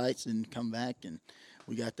bullfights and come back, and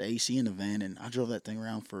we got the AC in the van, and I drove that thing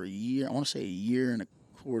around for a year. I want to say a year and a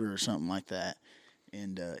quarter or something like that,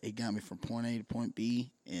 and it got me from point A to point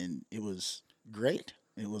B, and it was great.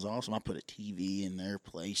 It was awesome. I put a TV in there,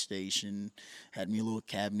 PlayStation, had me a little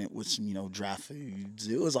cabinet with some, dry foods.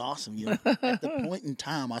 It was awesome. At the point in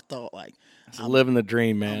time, I thought, like, I'm living the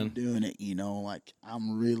dream, man. I'm doing it, like,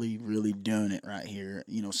 I'm really, really doing it right here.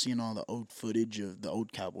 Seeing all the old footage of the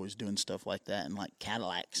old cowboys doing stuff like that and, like,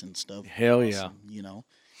 Cadillacs and stuff. Hell awesome, yeah.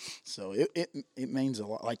 So it means a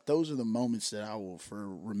lot. Like, those are the moments that I will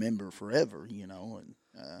remember forever, and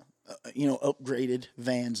upgraded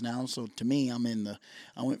vans now. So to me,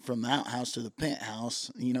 I went from the outhouse to the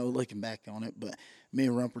penthouse, looking back on it. But me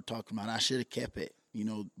and Rump were talking about, I should have kept it.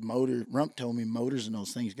 Rump told me motors and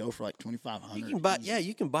those things go for like $2,500.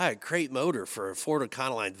 You can buy a crate motor for a Ford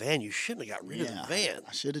Econoline van. You shouldn't have got rid of the van.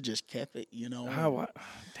 I should have just kept it,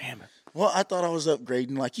 Damn it. Well, I thought I was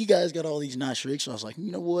upgrading. Like, you guys got all these nice rigs, so I was like,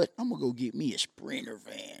 you know what? I'm going to go get me a Sprinter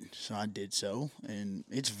van. So I did so, and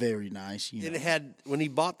it's very nice. And it had, when he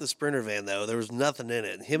bought the Sprinter van, though, there was nothing in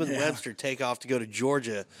it. And him and Webster take off to go to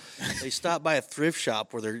Georgia. They stopped by a thrift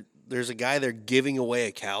shop where there's a guy there giving away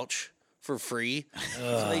a couch for free.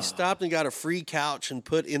 So they stopped and got a free couch and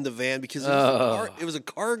put in the van because it was a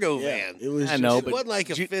cargo van. It was. It wasn't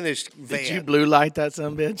like a finished van. Did you blue light that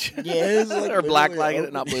son bitch? Yeah, it was like or black light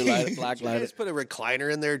it, not blue light it, black You light guys it. put a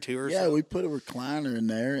recliner in there too, or something? Yeah, we put a recliner in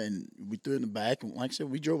there and we threw it in the back. And like I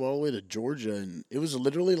said, we drove all the way to Georgia, and it was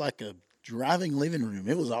literally like a driving living room.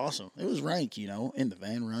 It was awesome. It was rank, in the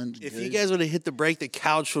van run. If you guys would have hit the brake, the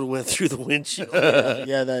couch would have went through the windshield.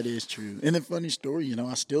 Yeah, that is true. And the funny story,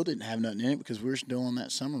 I still didn't have nothing in it because we were still on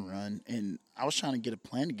that summer run, and I was trying to get a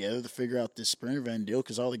plan together to figure out this Sprinter van deal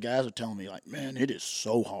because all the guys are telling me, like, man, it is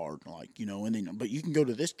so hard, like, and then, but you can go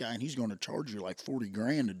to this guy and he's going to charge you like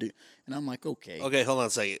 $40,000 to do, and I'm like, okay. Okay, hold on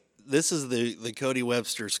a second. This is the Cody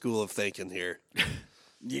Webster school of thinking here.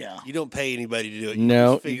 Yeah. You don't pay anybody to do it. You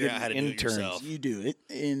No, just figure you get out how to interns. do it yourself. You do it,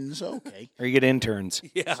 and it's okay. Or you get interns.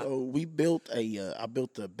 Yeah. So we built I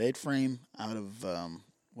built a bed frame out of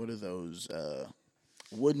what are those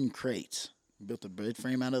wooden crates. Built a bed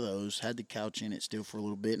frame out of those. Had the couch in it still for a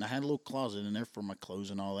little bit, and I had a little closet in there for my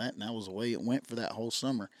clothes and all that. And that was the way it went for that whole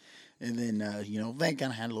summer. And then van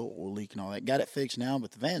kind of had a little oil leak and all that. Got it fixed now,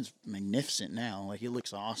 but the van's magnificent now. Like, it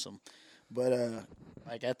looks awesome. But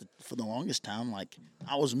for the longest time, like,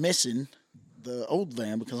 I was missing the old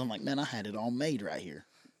van because I'm like, man, I had it all made right here.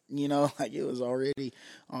 Like, it was already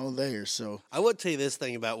all there. So I would tell you this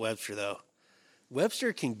thing about Webster, though.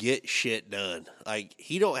 Webster can get shit done. Like,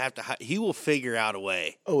 he don't have to. He will figure out a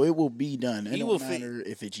way. oh, it will be done. It He don't will matter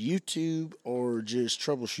if it's YouTube or just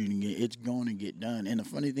troubleshooting it. It's going to get done. And the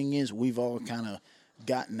funny thing is, we've all kind of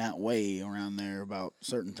gotten that way around there about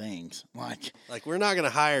certain things. Like we're not gonna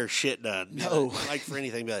hire shit done. No. Like for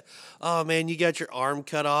anything. Be like, oh man, you got your arm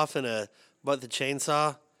cut off but the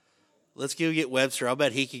chainsaw. Let's go get Webster. I'll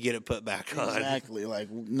bet he could get it put back on. Exactly.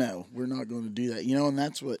 Like, no, we're not going to do that. And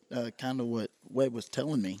that's what kind of what Webb was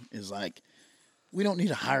telling me is like, we don't need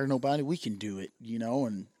to hire nobody. We can do it,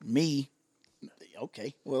 and me,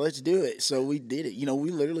 okay, well, let's do it. So we did it.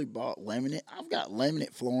 We literally bought laminate. I've got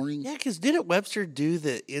laminate flooring. Yeah, because didn't Webster do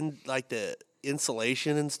the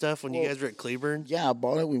insulation and stuff when you guys were at Cleburne? Yeah, I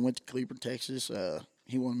bought it. We went to Cleburne, Texas.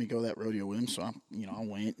 He wanted me to go to that rodeo with him, so I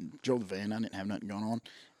went and drove the van. I didn't have nothing going on.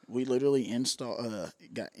 We literally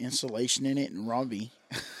got insulation in it, and Robbie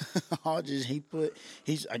Hodges,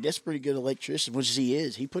 he's I guess pretty good electrician, which he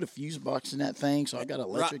is. He put a fuse box in that thing, so I got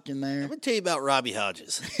electric in there. I'm gonna tell you about Robbie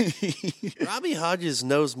Hodges. Robbie Hodges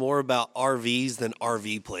knows more about RVs than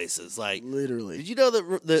RV places. Like, Literally. did you know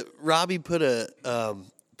that Robbie put a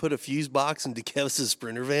fuse box in Dekevis'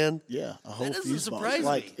 Sprinter van? Yeah, a whole That doesn't fuse box. surprise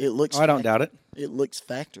Like, me. it looks. I don't doubt it. It looks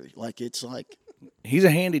factory. Like, it's like He's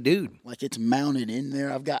a handy dude. it's mounted in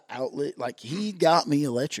there. I've got outlet. Like, he got me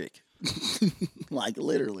electric. Like,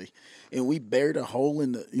 literally. And we buried a hole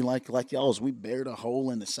in the like y'all's. We buried a hole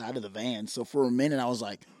in the side of the van. So for a minute, I was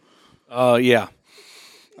like, Yeah.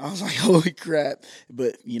 I was like, holy crap.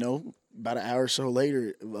 But, about an hour or so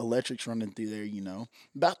later, electric's running through there,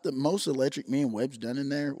 About the most electric me and Webb's done in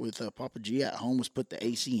there with Papa G at home was put the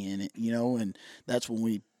AC in it, and that's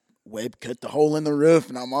when Webb cut the hole in the roof,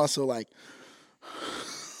 and I'm also like,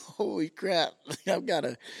 holy crap. I've got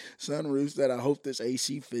a sunroof that I hope this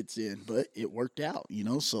AC fits in, but it worked out,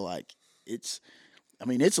 so like it's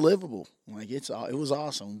livable. Like, it was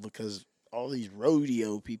awesome because all these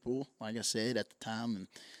rodeo people, like I said at the time, and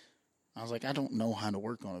I was like, I don't know how to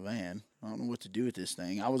work on a van. I don't know what to do with this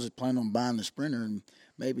thing. I was just planning on buying the Sprinter and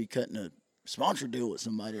maybe cutting a sponsor deal with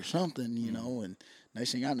somebody or something, and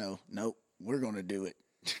next thing I know, nope, we're going to do it.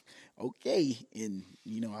 Okay. And,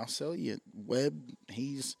 I'll sell you Webb.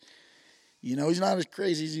 He's not as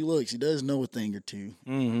crazy as he looks. He does know a thing or two,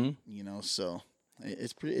 so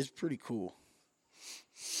it's pretty cool.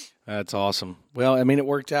 That's awesome. Well, it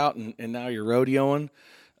worked out, and now you're rodeoing.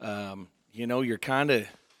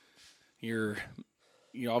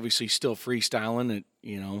 You're obviously still freestyling it,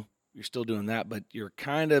 you're still doing that, but you're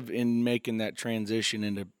kind of in making that transition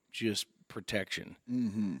into just protection,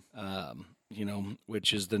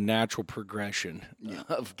 which is the natural progression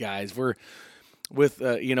of guys. We're with,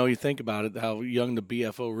 you think about it, how young the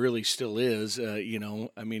BFO really still is,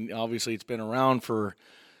 obviously it's been around for,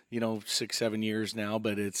 6-7 years now,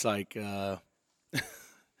 but it's like,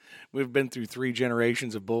 we've been through 3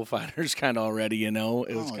 generations of bullfighters kind of already, it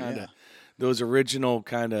was kind of those original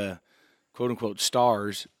kind of quote unquote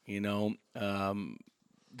stars,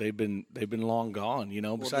 they've been long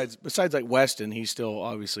gone, besides like Weston, he's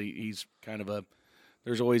still he's kind of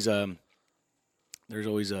there's always a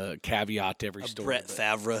caveat to every story. Brett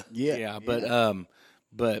Favre.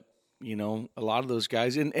 But a lot of those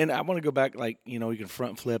guys, and I want to go back, like, you can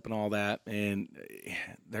front flip and all that, and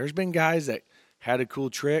there's been guys that had a cool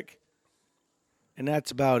trick, and that's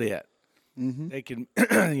about it. Mm-hmm. They can,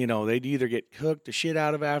 they'd either get cooked the shit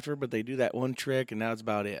out of after, but they do that one trick, and that's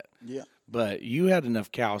about it. Yeah. But you had enough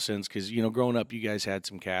cow sense because, growing up, you guys had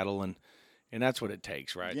some cattle, and that's what it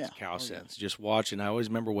takes, right? Yeah. It's cow sense. Just watching. I always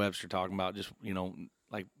remember Webster talking about just,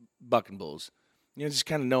 like bucking bulls. Just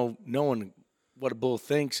kind of knowing what a bull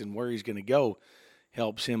thinks and where he's going to go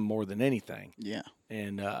helps him more than anything. Yeah.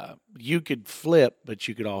 And you could flip, but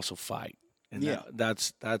you could also fight. And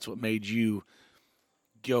that's what made you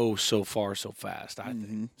go so far so fast, I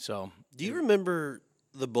think. So, do you remember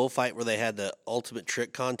the bullfight where they had the ultimate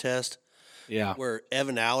trick contest? Yeah. Where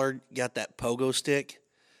Evan Allard got that pogo stick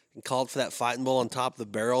and called for that fighting bull on top of the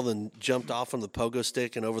barrel, then jumped off on the pogo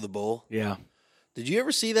stick and over the bull? Yeah. Did you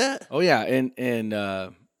ever see that? Oh yeah, and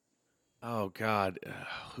oh God,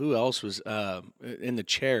 who else was in the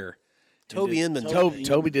chair? Toby Inman.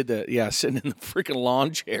 Toby did sitting in the freaking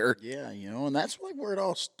lawn chair. Yeah, and that's like where it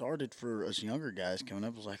all started for us younger guys coming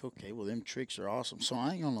up. It was like, okay, well, them tricks are awesome. So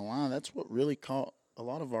I ain't gonna lie, that's what really caught a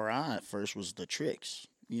lot of our eye at first was the tricks.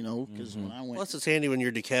 Because when I went, Plus, it's handy when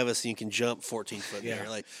you're Dekevis and you can jump 14 foot in the air.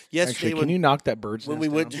 Like yesterday, Actually, can you knock that bird's when nest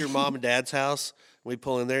we went down? to your mom and dad's house, we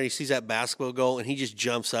pull in there, he sees that basketball goal, and he just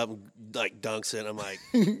jumps up and like dunks it. I'm like,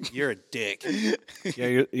 you're a dick.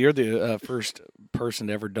 Yeah, you're the first person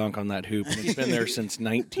to ever dunk on that hoop, and it's been there since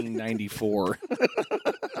 1994.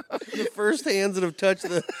 The first hands that have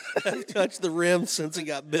touched the rim since it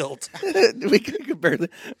got built. We could barely.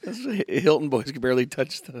 Hilton boys could barely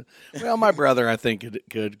touch the. Well, my brother, I think,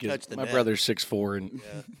 could. Touch the my net. brother's 6'4", and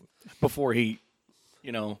before he,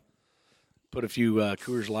 put a few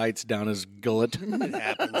Coors Lights down his gullet. It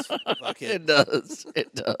happens. Fuck it. It does.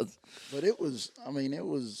 It does. but it was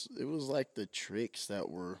like the tricks that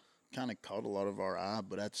were kind of caught a lot of our eye,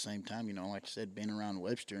 but at the same time, like I said, being around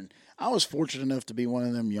Webster, and I was fortunate enough to be one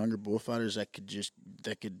of them younger bullfighters that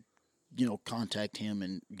could contact him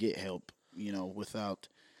and get help,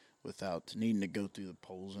 without needing to go through the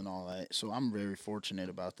polls and all that. So I'm very fortunate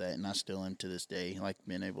about that, and I still am to this day, like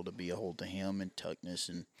being able to be a hold to him and Tuckness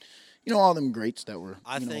and all them greats that were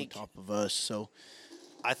on top of us. So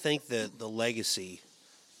I think that the legacy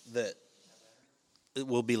that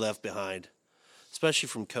will be left behind, especially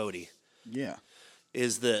from Cody,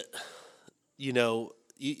 is that,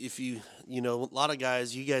 if you a lot of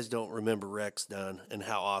guys, you guys don't remember Rex Dunn and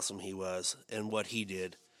how awesome he was and what he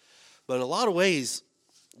did. But in a lot of ways,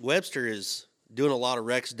 Webster is doing a lot of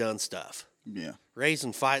Rex Dunn stuff. Yeah.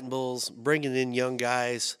 Raising fighting bulls, bringing in young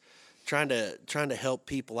guys, trying to help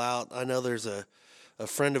people out. I know there's a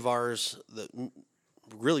friend of ours,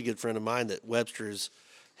 really good friend of mine that Webster's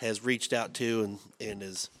has reached out to and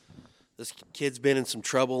is, this kid's been in some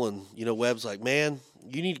trouble, and Webb's like, man,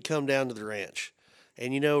 you need to come down to the ranch.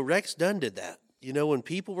 And Rex Dunn did that. When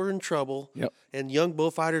people were in trouble and young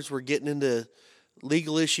bullfighters were getting into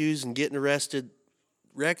legal issues and getting arrested,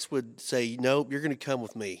 Rex would say, no, you're going to come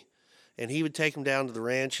with me. And he would take them down to the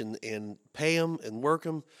ranch and pay them and work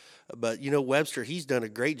them. But, Webster, he's done a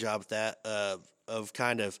great job at that, of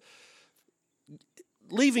kind of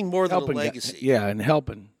leaving more than a legacy. Yeah, and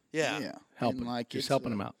helping. Yeah. Helping. Just helping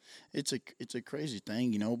them out. It's a crazy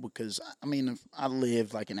thing, because if I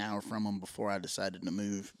lived like an hour from him before I decided to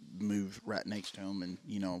move right next to him, and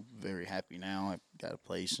very happy now. I've got a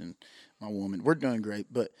place and my woman, we're doing great.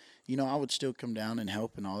 But I would still come down and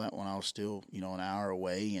help and all that when I was still an hour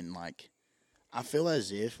away, and like I feel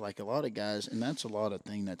as if like a lot of guys, and that's a lot of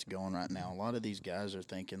thing that's going right now. A lot of these guys are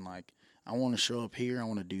thinking like, I want to show up here, I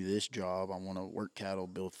want to do this job, I want to work cattle,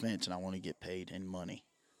 build fence, and I want to get paid in money.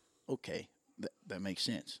 Okay, that makes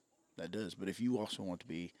sense. That does. But if you also want to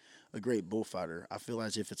be a great bullfighter, I feel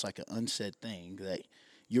as if it's like an unsaid thing that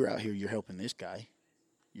you're out here, you're helping this guy,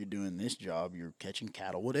 you're doing this job, you're catching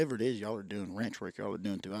cattle, whatever it is y'all are doing, ranch work y'all are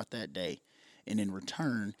doing throughout that day. And in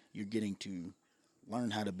return, you're getting to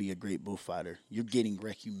learn how to be a great bullfighter. You're getting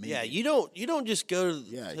recommended. Yeah, you don't just go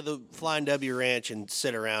to the Flying W Ranch and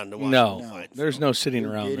sit around and watch No, there's no sitting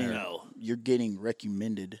around there. No. You're getting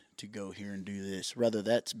recommended to go here and do this. Whether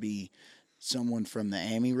that's be someone from the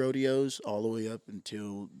AMI rodeos all the way up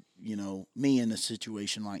until, me in a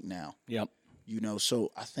situation like now. Yep.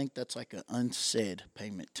 So I think that's like an unsaid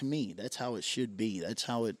payment. To me, that's how it should be. That's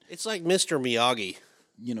how it... It's like Mr. Miyagi.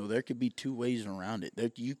 There could be two ways around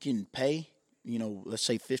it. You can pay, let's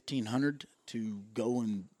say $1,500 to go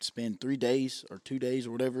and spend 3 days or 2 days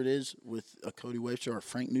or whatever it is with a Cody Webster or a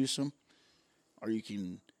Frank Newsom, or you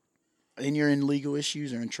can... and you're in legal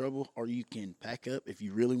issues or in trouble, or you can pack up. If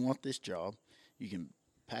you really want this job, you can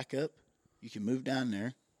pack up, you can move down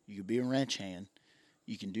there, you can be a ranch hand,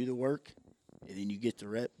 you can do the work, and then you get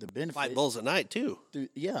the benefit. Fight bulls at night, too.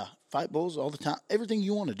 Fight bulls all the time. Everything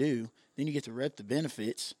you want to do, then you get to rep the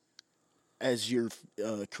benefits as your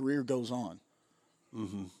career goes on.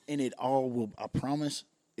 Mm-hmm. And it all will, I promise,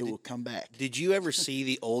 will come back. Did you ever see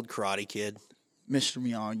the old Karate Kid? Mr.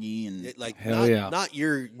 Miyagi and not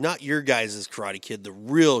your guys' Karate Kid, the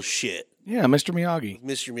real shit. Yeah, Mr. Miyagi.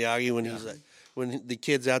 Mr. Miyagi, when he's like, when the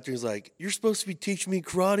kid's out there, he's like, "You're supposed to be teaching me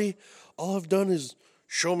karate. All I've done is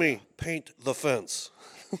show me paint the fence."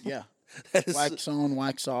 Yeah, that is, wax on,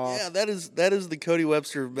 wax off. Yeah, that is the Cody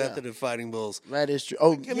Webster method of fighting bulls. That is true.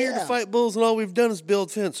 Oh, come here to fight bulls, and all we've done is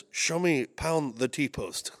build fence. Show me pound the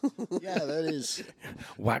T-post. Yeah, that is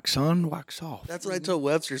wax on, wax off. That's what I told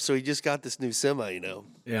Webster. So he just got this new semi,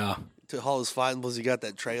 Yeah. to haul his fighting bulls. He got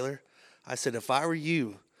that trailer. I said, if I were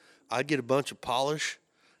you, I'd get a bunch of polish,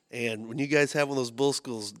 and when you guys have one of those bull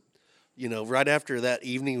schools, you know, right after that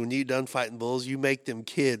evening when you're done fighting bulls, you make them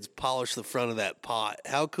kids polish the front of that pot.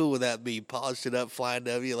 How cool would that be? Polish it up, flying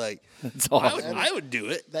W. Like, That's awesome. I would do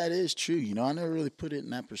it. That is true. You know, I never really put it in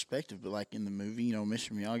that perspective, but like in the movie, you know,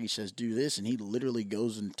 Mr. Miyagi says, do this, and he literally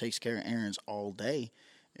goes and takes care of errands all day.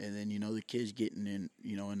 And then, you know, the kid's getting in,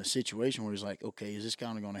 you know, in a situation where he's like, okay, is this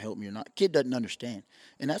kind of going to help me or not? Kid doesn't understand.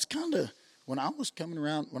 And that's kind of, when I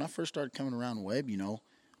first started coming around Webb, you know,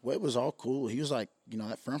 Webb was all cool. He was like, you know,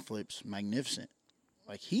 that front flip's magnificent.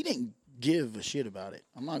 Like, he didn't give a shit about it.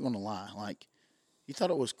 I'm not going to lie. Like, he thought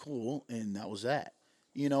it was cool, and that was that.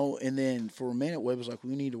 You know, and then for a minute, Webb was like,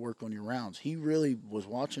 we need to work on your rounds. He really was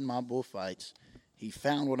watching my bullfights. He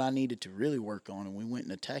found what I needed to really work on, and we went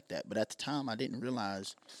and attacked that. But at the time, I didn't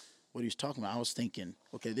realize what he was talking about. I was thinking,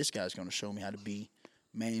 okay, this guy's going to show me how to be,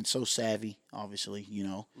 man, so savvy, obviously, you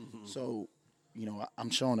know. Mm-hmm. So, you know,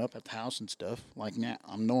 I'm showing up at the house and stuff like now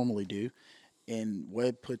I normally do. And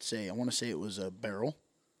Webb puts I want to say it was a barrel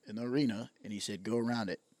in the arena, and he said, go around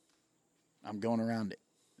it. I'm going around it.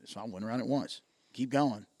 So I went around it once. Keep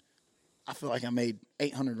going. I feel like I made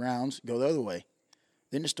 800 rounds, go the other way.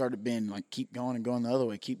 Then it started being like, keep going and going the other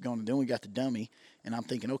way, keep going. And then we got the dummy, and I'm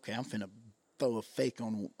thinking, okay, I'm finna throw a fake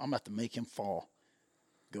on. I'm about to make him fall.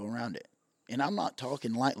 Go around it. And I'm not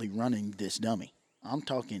talking lightly running this dummy. I'm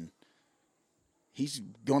talking he's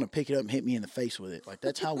going to pick it up and hit me in the face with it. Like,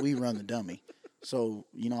 that's how we run the dummy. So,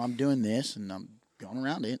 you know, I'm doing this, and I'm going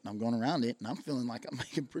around it, and I'm going around it, and I'm feeling like I'm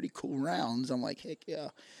making pretty cool rounds. I'm like, heck yeah.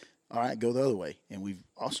 All right, go the other way. And we've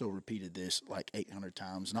also repeated this like 800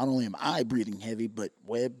 times. Not only am I breathing heavy, but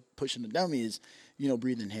Webb pushing the dummy is, you know,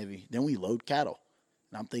 breathing heavy. Then we load cattle.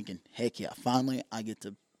 And I'm thinking, heck yeah, finally I get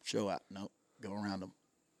to show out. Nope, go around them.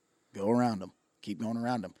 Go around them. Keep going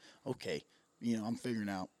around them. Okay, you know, I'm figuring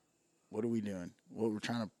out what are we doing? Well, we're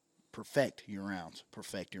trying to perfect your rounds.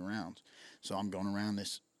 So I'm going around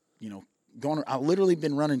this, you know, I've literally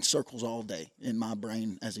been running circles all day in my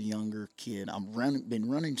brain as a younger kid. I've been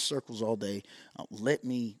running circles all day. Let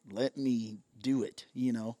me do it,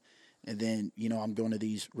 you know. And then, you know, I'm going to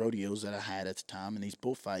these rodeos that I had at the time and these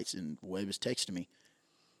bullfights, and Webb is texting me,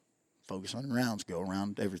 focus on the rounds, go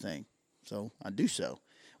around everything. So I do so.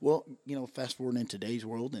 Well, you know, fast forward in today's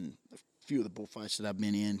world and a few of the bullfights that I've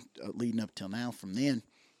been in leading up till now, from then,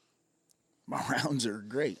 my rounds are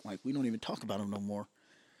great. Like, we don't even talk about them no more.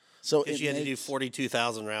 So because you had to do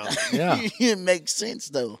 42,000 rounds. Yeah. It makes sense,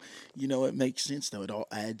 though. You know, it makes sense, though. It all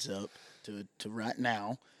adds up to right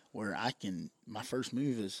now where my first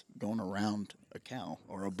move is going around a cow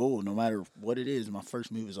or a bull. No matter what it is, my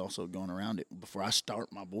first move is also going around it before I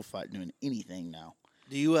start my bullfight doing anything now.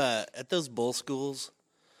 Do you, at those bull schools,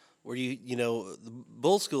 where you know, the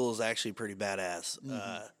bull school is actually pretty badass.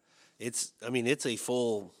 Mm-hmm. It's a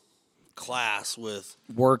full class with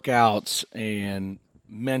workouts and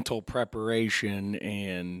mental preparation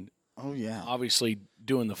and obviously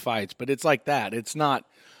doing the fights, but it's like that. It's not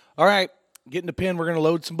all right. Get in the pen. We're going to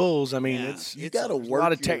load some bulls. I mean, it's got to work a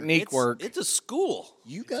lot of technique work. It's a school.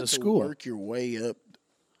 You got to work your way up,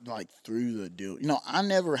 like through the deal. You know, I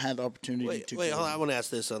never had the opportunity to. Wait, hold on. I want to ask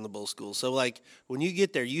this on the bull school. So, like, when you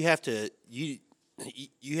get there, you have to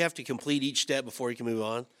complete each step before you can move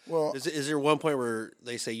on. Well, is there one point where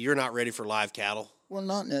they say you're not ready for live cattle? Well,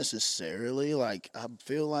 not necessarily. Like, I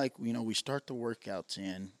feel like, you know, we start the workouts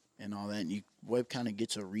in and all that, and Webb kind of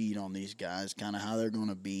gets a read on these guys, kind of how they're going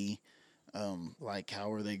to be, like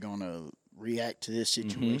how are they going to react to this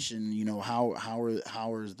situation? Mm-hmm. You know, how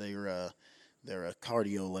is their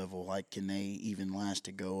cardio level? Like, can they even last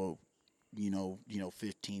to go, you know,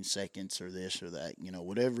 15 seconds or this or that? You know,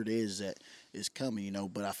 whatever it is that is coming. You know,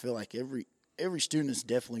 but I feel like every student is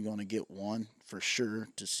definitely going to get one for sure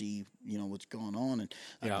to see, you know, what's going on. And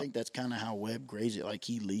I think that's kind of how Webb grades it. Like,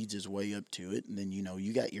 he leads his way up to it. And then, you know,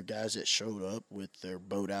 you got your guys that showed up with their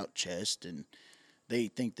boat out chest and they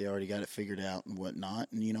think they already got it figured out and whatnot.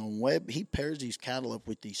 And, you know, Webb, he pairs these cattle up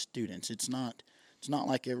with these students. It's not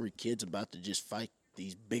like every kid's about to just fight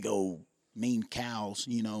these big old mean cows,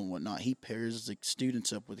 you know, and whatnot. He pairs the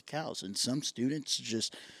students up with the cows, and some students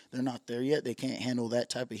just, they're not there yet. They can't handle that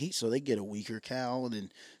type of heat, so they get a weaker cow. And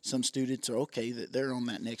then some students are okay, that they're on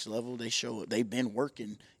that next level. They show they've been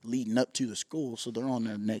working leading up to the school, so they're on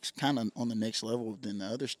their next, kind of on the next level than the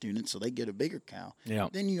other students, so they get a bigger cow. Yeah.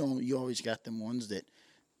 Then you always got them ones that,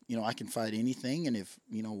 you know, I can fight anything, and if,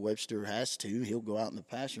 you know, Webster has to, he'll go out in the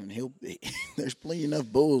pasture, and there's plenty enough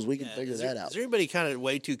bulls, we can figure that out. Is everybody kind of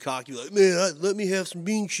way too cocky, like, man, let me have some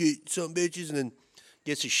bean shit, some bitches, and then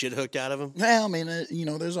Gets his shit hooked out of him. Yeah, I mean,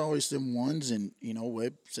 there's always them ones, and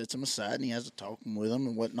Webb sets them aside, and he has to talk with them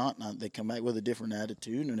and whatnot. And they come back with a different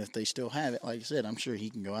attitude, and if they still have it, like I said, I'm sure he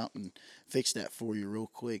can go out and fix that for you real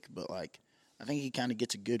quick. But like, I think he kind of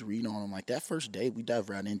gets a good read on them. Like that first day, we dive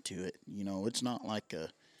right into it. It's not like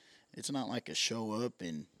a show up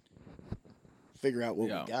and figure out what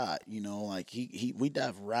we got. Like we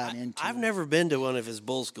dive right into. I've never been to one of his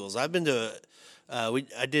bull schools. I've been to.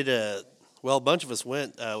 I did a. Well, a bunch of us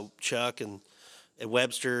went, Chuck and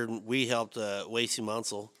Webster, and we helped Wasey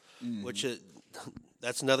Munsell, which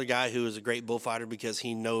that's another guy who is a great bullfighter because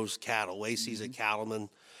he knows cattle. Wasey's a cattleman.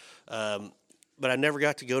 But I never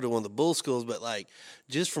got to go to one of the bull schools, but, like,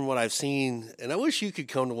 just from what I've seen, and I wish you could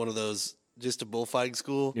come to one of those, just a bullfighting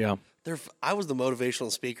school. Yeah. I was the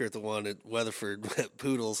motivational speaker at the one at Weatherford at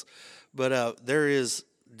Poodles, but there is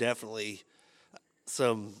definitely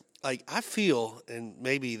some – like, I feel, and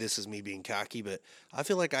maybe this is me being cocky, but I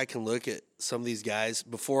feel like I can look at some of these guys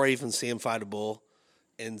before I even see him fight a bull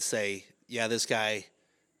and say, yeah, this guy,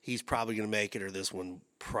 he's probably going to make it, or this one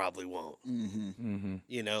probably won't.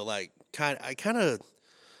 Like, I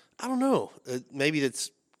don't know. Maybe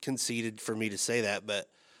that's conceited for me to say that,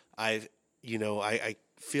 but I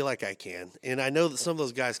feel like I can. And I know that some of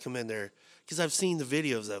those guys come in there, because I've seen the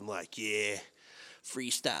videos of them, like, yeah,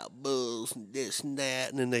 freestyle bulls and this and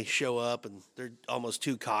that, and then they show up and they're almost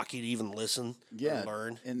too cocky to even listen or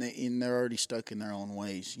learn. And they're already stuck in their own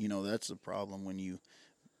ways. That's the problem when you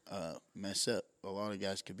mess up. A lot of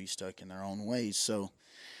guys could be stuck in their own ways. So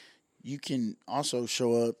you can also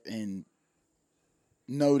show up and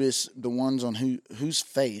notice the ones on whose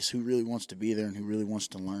face, who really wants to be there and who really wants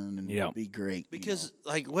to learn and be great. Because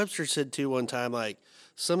like Webster said too one time, like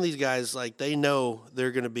some of these guys, like they know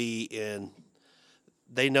they're going to be in.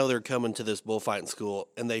 They know they're coming to this bullfighting school,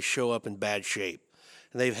 and they show up in bad shape.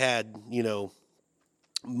 And they've had,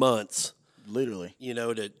 months, literally,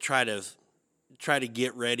 to try to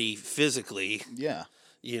get ready physically. Yeah.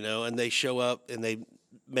 And they show up and they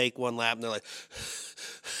make one lap, and they're like,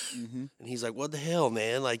 and he's like, "What the hell,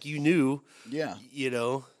 man? Like you knew." Yeah.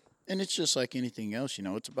 And it's just like anything else,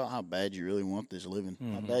 it's about how bad you really want this living,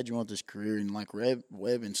 how bad you want this career. And like Webb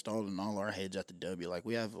installed in all our heads at the W. Like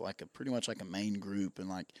we have like pretty much like a main group, and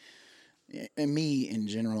like, and me in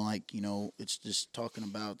general, like, it's just talking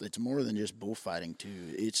about, it's more than just bullfighting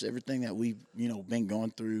too. It's everything that we've, been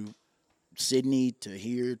going through, Sydney to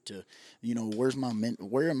here to, where am I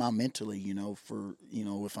mentally, for,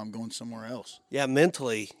 if I'm going somewhere else. Yeah,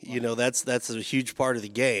 mentally, that's a huge part of the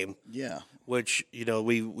game. Yeah. Which,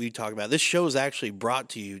 we talk about. This show is actually brought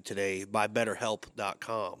to you today by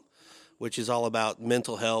BetterHelp.com, which is all about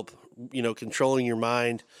mental health, controlling your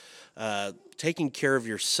mind, taking care of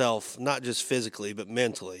yourself, not just physically, but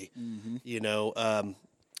mentally,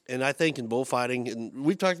 and I think in bullfighting, and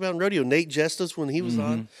we've talked about in rodeo, Nate Justice, when he was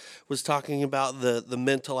on, was talking about the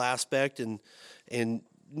mental aspect and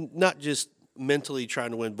not just mentally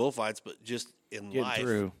trying to win bullfights, but just in Getting life,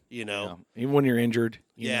 through. Yeah. Even when you're injured,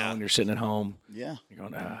 when you're sitting at home, yeah, you're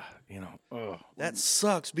going, that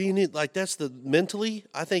sucks. Being it like that's the mentally,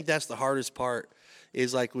 I think that's the hardest part.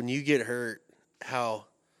 Is like when you get hurt, how,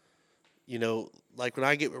 like when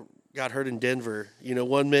I got hurt in Denver.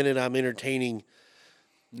 1 minute I'm entertaining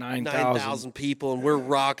 9,000 people and we're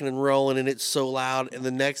rocking and rolling and it's so loud, and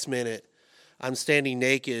the next minute I'm standing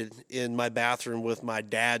naked in my bathroom with my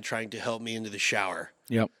dad trying to help me into the shower.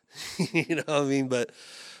 Yep. You know what I mean? But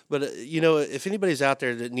if anybody's out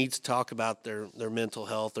there that needs to talk about their mental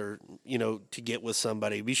health or, to get with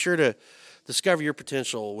somebody, be sure to discover your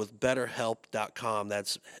potential with BetterHelp.com.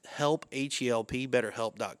 That's help, H-E-L-P,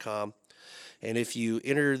 BetterHelp.com. And if you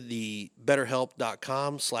enter the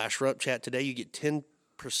BetterHelp.com/RümpChät today, you get 10%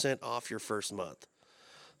 off your first month.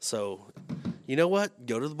 So, you know what?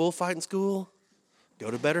 Go to the bullfighting school.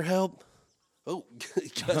 Go to BetterHelp. Oh,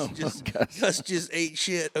 Gus just ate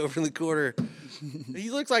shit over in the corner.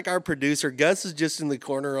 He looks like our producer. Gus is just in the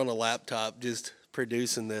corner on a laptop just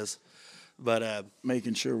producing this. But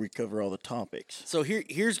making sure we cover all the topics. So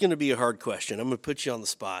here's going to be a hard question. I'm going to put you on the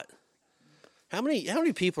spot. How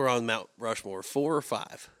many people are on Mount Rushmore? 4 or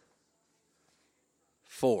 5?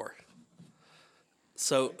 4.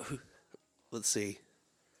 So let's see.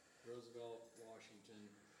 Roosevelt, Washington.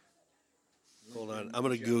 Hold on. I'm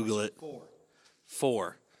going to Google it.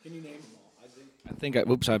 4. Can you name them all?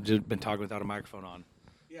 I've just been talking without a microphone on.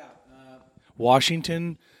 Yeah.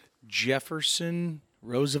 Washington, Jefferson,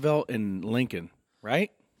 Roosevelt, and Lincoln,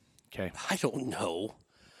 right? Okay. I don't know.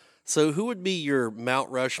 So who would be your Mount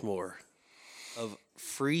Rushmore of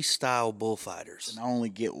freestyle bullfighters? And I only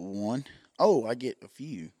get one? Oh, I get a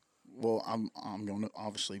few. Well, I'm going to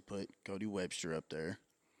obviously put Cody Webster up there,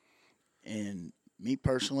 and me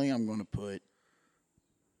personally, I'm going to put.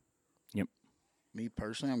 Yep. Me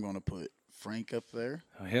personally, I'm going to put Frank up there.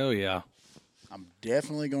 Oh, hell yeah. I'm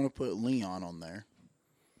definitely going to put Leon on there.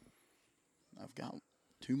 I've got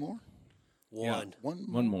 2 more. One. Yeah.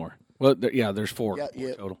 One more. Well, there's 4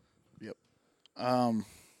 Yeah, total. Yep.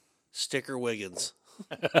 Sticker Wiggins.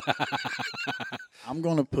 I'm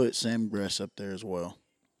going to put Sam Gress up there as well.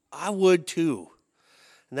 I would too.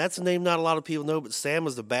 And that's a name not a lot of people know, but Sam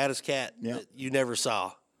was the baddest cat Yep. that you never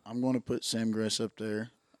saw. I'm going to put Sam Gress up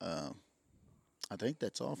there. I think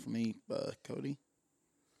that's all for me. Cody,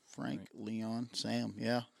 Frank, Leon, Sam.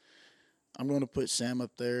 Yeah, I'm going to put Sam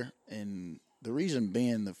up there, and the reason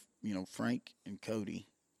being, Frank and Cody,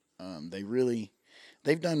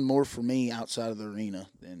 they've done more for me outside of the arena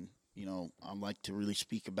than I like to really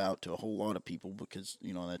speak about to a whole lot of people because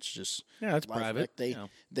that's just that's life. private. Like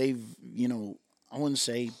they've I wouldn't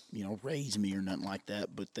say raised me or nothing like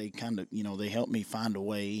that, but they kind of they helped me find a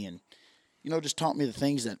way and just taught me the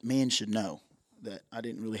things that men should know that I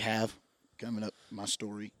didn't really have coming up my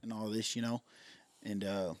story and all of this, and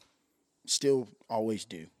still always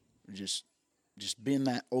do. Just being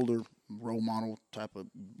that older role model type of,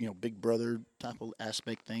 big brother type of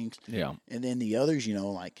aspect things. Yeah. And then the others,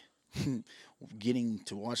 like getting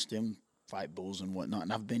to watch them fight bulls and whatnot.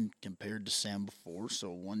 And I've been compared to Sam before. So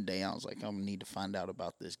one day I was like, I need to find out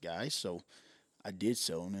about this guy. So I did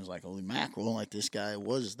so, and it was like, holy mackerel, like this guy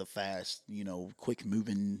was the fast, quick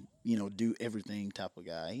moving, do everything type of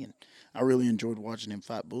guy. And I really enjoyed watching him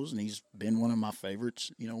fight bulls, and he's been one of my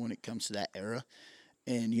favorites, when it comes to that era.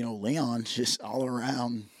 And, Leon's just all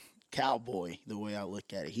around cowboy, the way I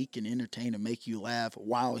look at it. He can entertain and make you laugh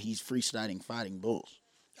while he's freestyling fighting bulls.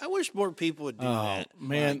 I wish more people would do that.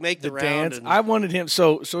 Man, Like, make the dance. round. I wanted him.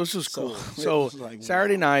 So this was cool. So it was like,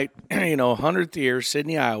 Saturday night, 100th year,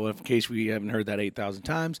 Sidney, Iowa. In case we haven't heard that 8,000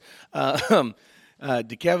 times,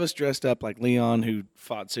 Dekevis dressed up like Leon, who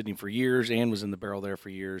fought Sidney for years and was in the barrel there for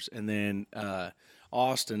years, and then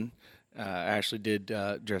Austin actually did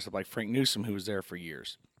dress up like Frank Newsom, who was there for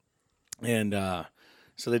years, and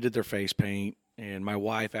so they did their face paint. And my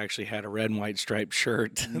wife actually had a red and white striped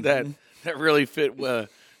shirt that really fit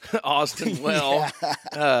Austin well.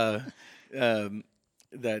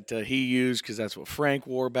 That he used because that's what Frank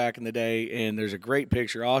wore back in the day. And there's a great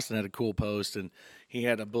picture. Austin had a cool post, and he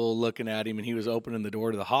had a bull looking at him, and he was opening the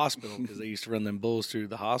door to the hospital because they used to run them bulls through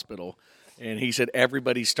the hospital. And he said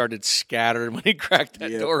everybody started scattering when he cracked that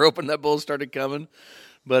door open. That bull started coming.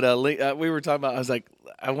 But we were talking about, I was like,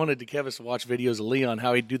 I wanted Dekevis to watch videos of Leon,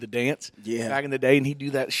 how he'd do the dance back in the day, and he'd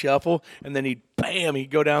do that shuffle, and then he'd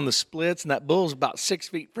go down the splits, and that bull's about 6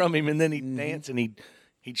 feet from him, and then he'd dance, and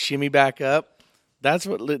he'd shimmy back up. That's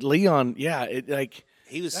what Leon, he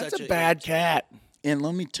was that's such a bad cat. And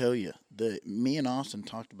let me tell you, me and Austin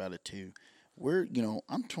talked about it too. We're,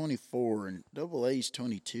 I'm 24 and Double A's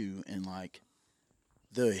 22, and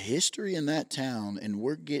the history in that town, and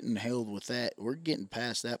we're getting held with that. We're getting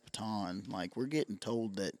past that baton. Like, we're getting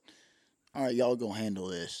told that, all right, y'all go handle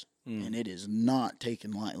this. And it is not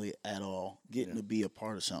taken lightly at all, getting to be a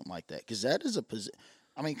part of something like that. Because that is a position.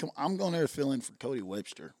 I mean, I'm going there to fill in for Cody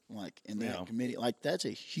Webster, in that committee. That's a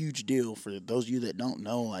huge deal for those of you that don't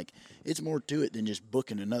know. It's more to it than just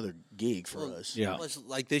booking another gig for us. Yeah.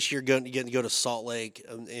 Like this year, getting to go to Salt Lake,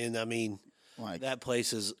 and I mean, that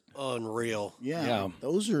place is unreal. Yeah.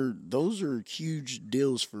 Those are huge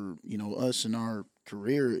deals for us in our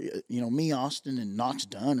career. Me, Austin, and Knox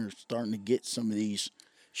Dunn are starting to get some of these.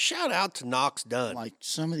 Shout out to Knox Dunn.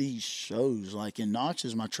 Some of these shows, and Knox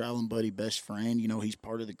is my traveling buddy, best friend. He's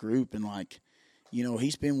part of the group, and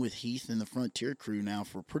he's been with Heath and the Frontier crew now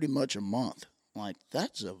for pretty much a month.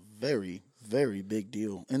 That's a very, very big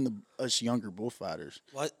deal in us younger bullfighters.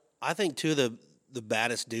 Well, I think too the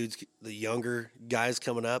baddest dudes, the younger guys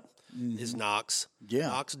coming up, is Knox. Yeah.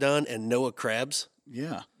 Knox Dunn and Noah Krebs.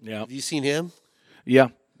 Yeah. Yeah. Have you seen him? Yeah.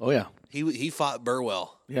 Oh, yeah. He fought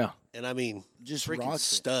Burwell. Yeah. And I mean, Just freaking rocks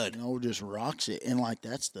stud. it. Just rocks it. And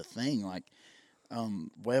that's the thing.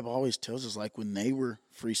 Webb always tells us when they were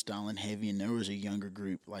freestyling heavy and there was a younger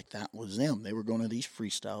group, that was them. They were going to these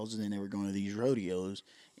freestyles and then they were going to these rodeos,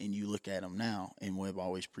 and you look at them now, and Webb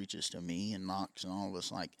always preaches to me and Knox and all of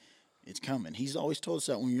us it's coming. He's always told us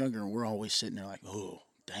that when we were younger, and we're always sitting there oh,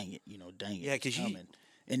 dang it, dang it. Yeah, because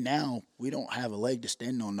and now we don't have a leg to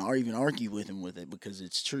stand on or even argue with him with it because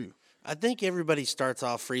it's true. I think everybody starts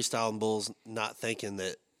off freestyling bulls not thinking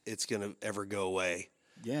that it's going to ever go away.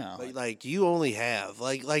 Yeah. But you only have,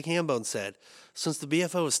 like Hambone said, since the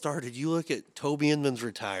BFO has started, you look at Toby Inman's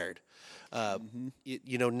retired.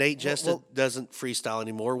 Nate Jesta doesn't freestyle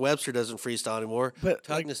anymore. Webster doesn't freestyle anymore. But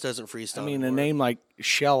Tugnus doesn't freestyle. I mean, anymore. a name like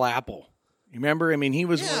Shell Apple. You remember? I mean, he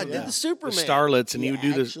was one of the Superman. the starlets, and he would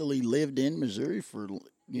do this. Actually lived in Missouri for.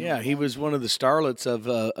 He was one of the starlets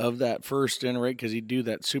of that first generation because he'd do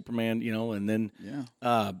that Superman, and then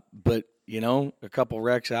but a couple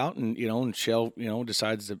wrecks out, and Shell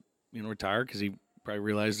decides to retire because he probably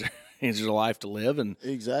realized there's a life to live, and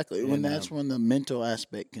exactly, and that's when the mental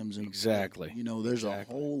aspect comes in. Exactly, there's a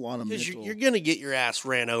whole lot of mental. You're gonna get your ass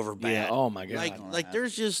ran over bad. Yeah. Oh my god. Like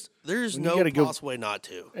there's no possible way not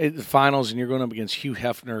to. At the finals, and you're going up against Hugh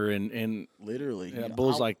Hefner and literally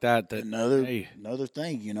bulls like that. Another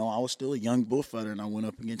thing, I was still a young bullfighter, and I went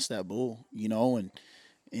up against that bull,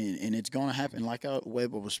 and it's going to happen. Like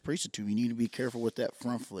Webb was preaching to, you need to be careful with that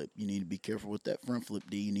front flip. You need to be careful with that front flip,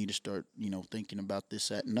 D. You need to start, thinking about this,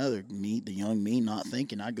 that, and other. Me, the young me, not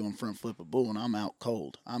thinking I go and front flip a bull, and I'm out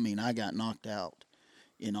cold. I mean, I got knocked out.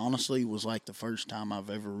 And honestly, it was like the first time I've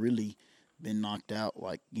ever really been knocked out,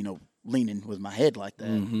 like, leaning with my head like that,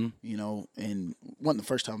 and wasn't the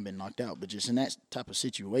first time I've been knocked out, but just in that type of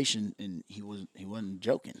situation, and he wasn't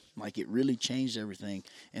joking. Like, it really changed everything,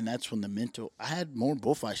 and that's when I had more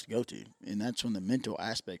bullfights to go to, and that's when the mental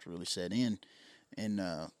aspect really set in, and,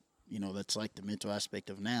 that's like the mental aspect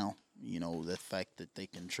of now, the fact that they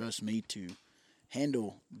can trust me to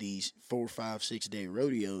handle these 4, 5, 6 day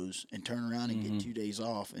rodeos and turn around and get 2 days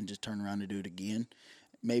off and just turn around and do it again.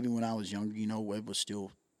 Maybe when I was younger, Webb was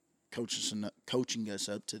still coaching us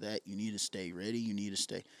up to that. You need to stay ready. You need to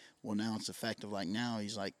stay. Well, now it's the fact of, like, now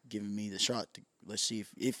he's like giving me the shot to, let's see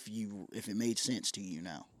if it made sense to you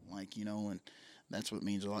now, like, and that's what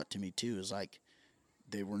means a lot to me too. Is like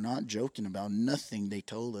they were not joking about nothing they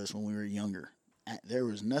told us when we were younger. There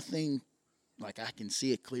was nothing. Like, I can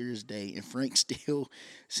see it clear as day, and Frank still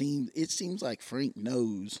seems like Frank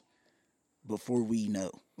knows before we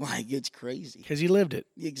know. Like, it's crazy because he lived it.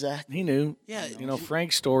 Exactly, he knew. Yeah,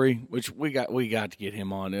 Frank's story, which we got to get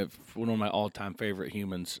him on. One of my all-time favorite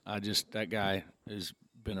humans. That guy has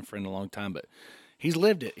been a friend a long time, but he's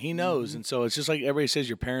lived it. He knows, and so it's just like everybody says,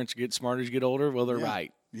 your parents get smarter as you get older. Well, they're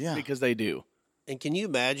right, because they do. And can you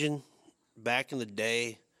imagine back in the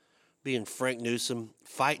day being Frank Newsom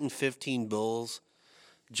fighting 15 bulls?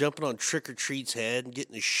 Jumping on Trick or Treat's head and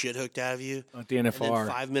getting the shit hooked out of you at the NFR. And then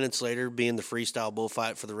 5 minutes later, being the freestyle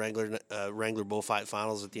bullfight for the Wrangler Bullfight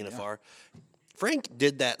Finals at the NFR. Frank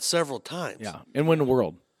did that several times. Yeah, and win the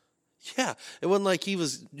world. Yeah, it wasn't like he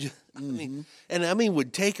was.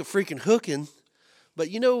 Would take a freaking hooking. But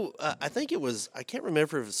I think it was. I can't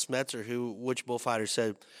remember if it was Smets or which bullfighter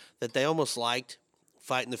said that they almost liked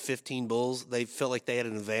fighting the 15 bulls. They felt like they had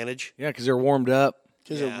an advantage. Yeah, because they're warmed up.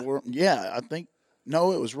 I think.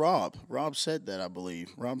 No, it was Rob. Rob said that, I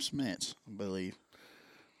believe. Rob Smets, I believe.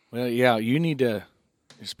 Well, yeah, you need to.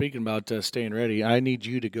 Speaking about staying ready, I need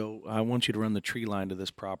you to go. I want you to run the tree line to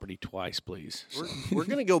this property twice, please. We're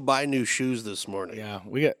gonna go buy new shoes this morning. Yeah,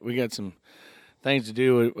 we got some things to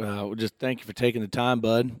do. Just thank you for taking the time,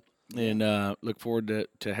 bud, and look forward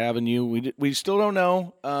to having you. We still don't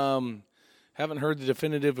know. Haven't heard the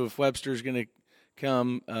definitive if Webster's going to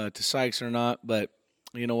come to Sykes or not, but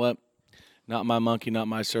you know what? Not my monkey, not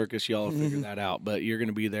my circus. Y'all will figure that out, but you're going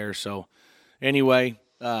to be there. So anyway,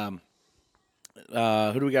 who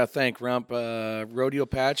do we got to thank? Rump, Rodeo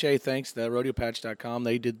Patch. Hey, thanks. The RodeoPatch.com.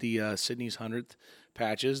 They did the Sydney's 100th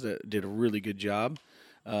patches. That did a really good job.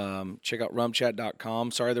 Check out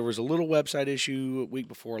RümpChät.com. Sorry, there was a little website issue week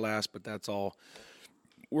before last, but that's all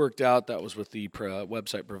worked out. That was with the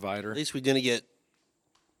website provider. At least we didn't get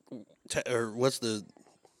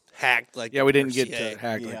hacked like we didn't get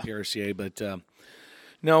hacked like the RCA, but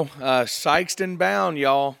no, Sykeston bound,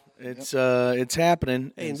 y'all. It's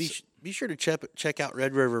happening. Hey, and be sure to check out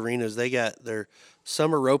Red River Arenas. They got their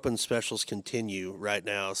summer roping specials continue right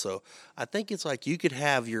now. So I think it's like you could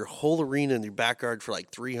have your whole arena in your backyard for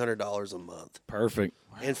like $300 a month. Perfect.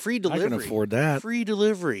 And free delivery. I can afford that. Free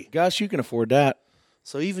delivery. Gus, you can afford that.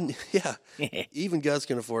 So even Gus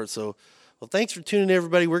can afford it. So, well, thanks for tuning in,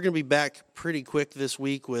 everybody. We're going to be back pretty quick this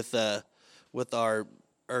week with our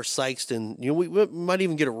Sykeston. We might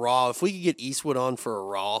even get a Raw. If we could get Eastwood on for a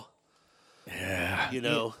Raw. Yeah.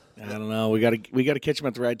 I don't know. We got to catch him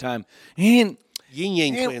at the right time. And Yin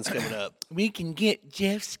Yang Twins coming up. We can get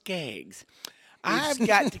Jeff Skaggs. I've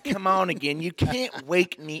got to come on again. You can't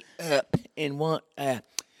wake me up and want a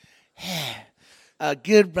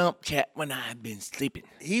good rump chat when I've been sleeping.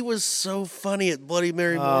 He was so funny at Bloody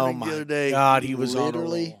Mary morning the other day. God, he was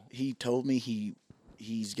literally. On he told me he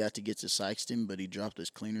he's got to get to Sykeston, but he dropped his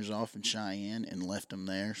cleaners off in Cheyenne and left them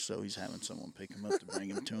there. So he's having someone pick him up to bring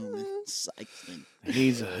him to him in Sykeston.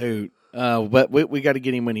 He's a hoot. But we got to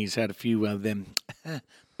get him when he's had a few of them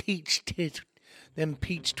peach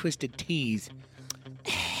twisted teas.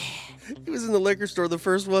 He was in the liquor store, the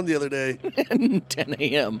first one the other day. 10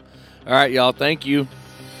 a.m. All right, y'all. Thank you.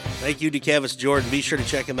 Thank you, Dekevis Jordan. Be sure to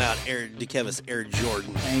check him out, Dekevis Air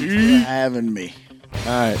Jordan. Thanks for having me. All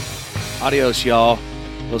right. Adios, y'all.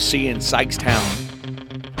 We'll see you in Sykes Town.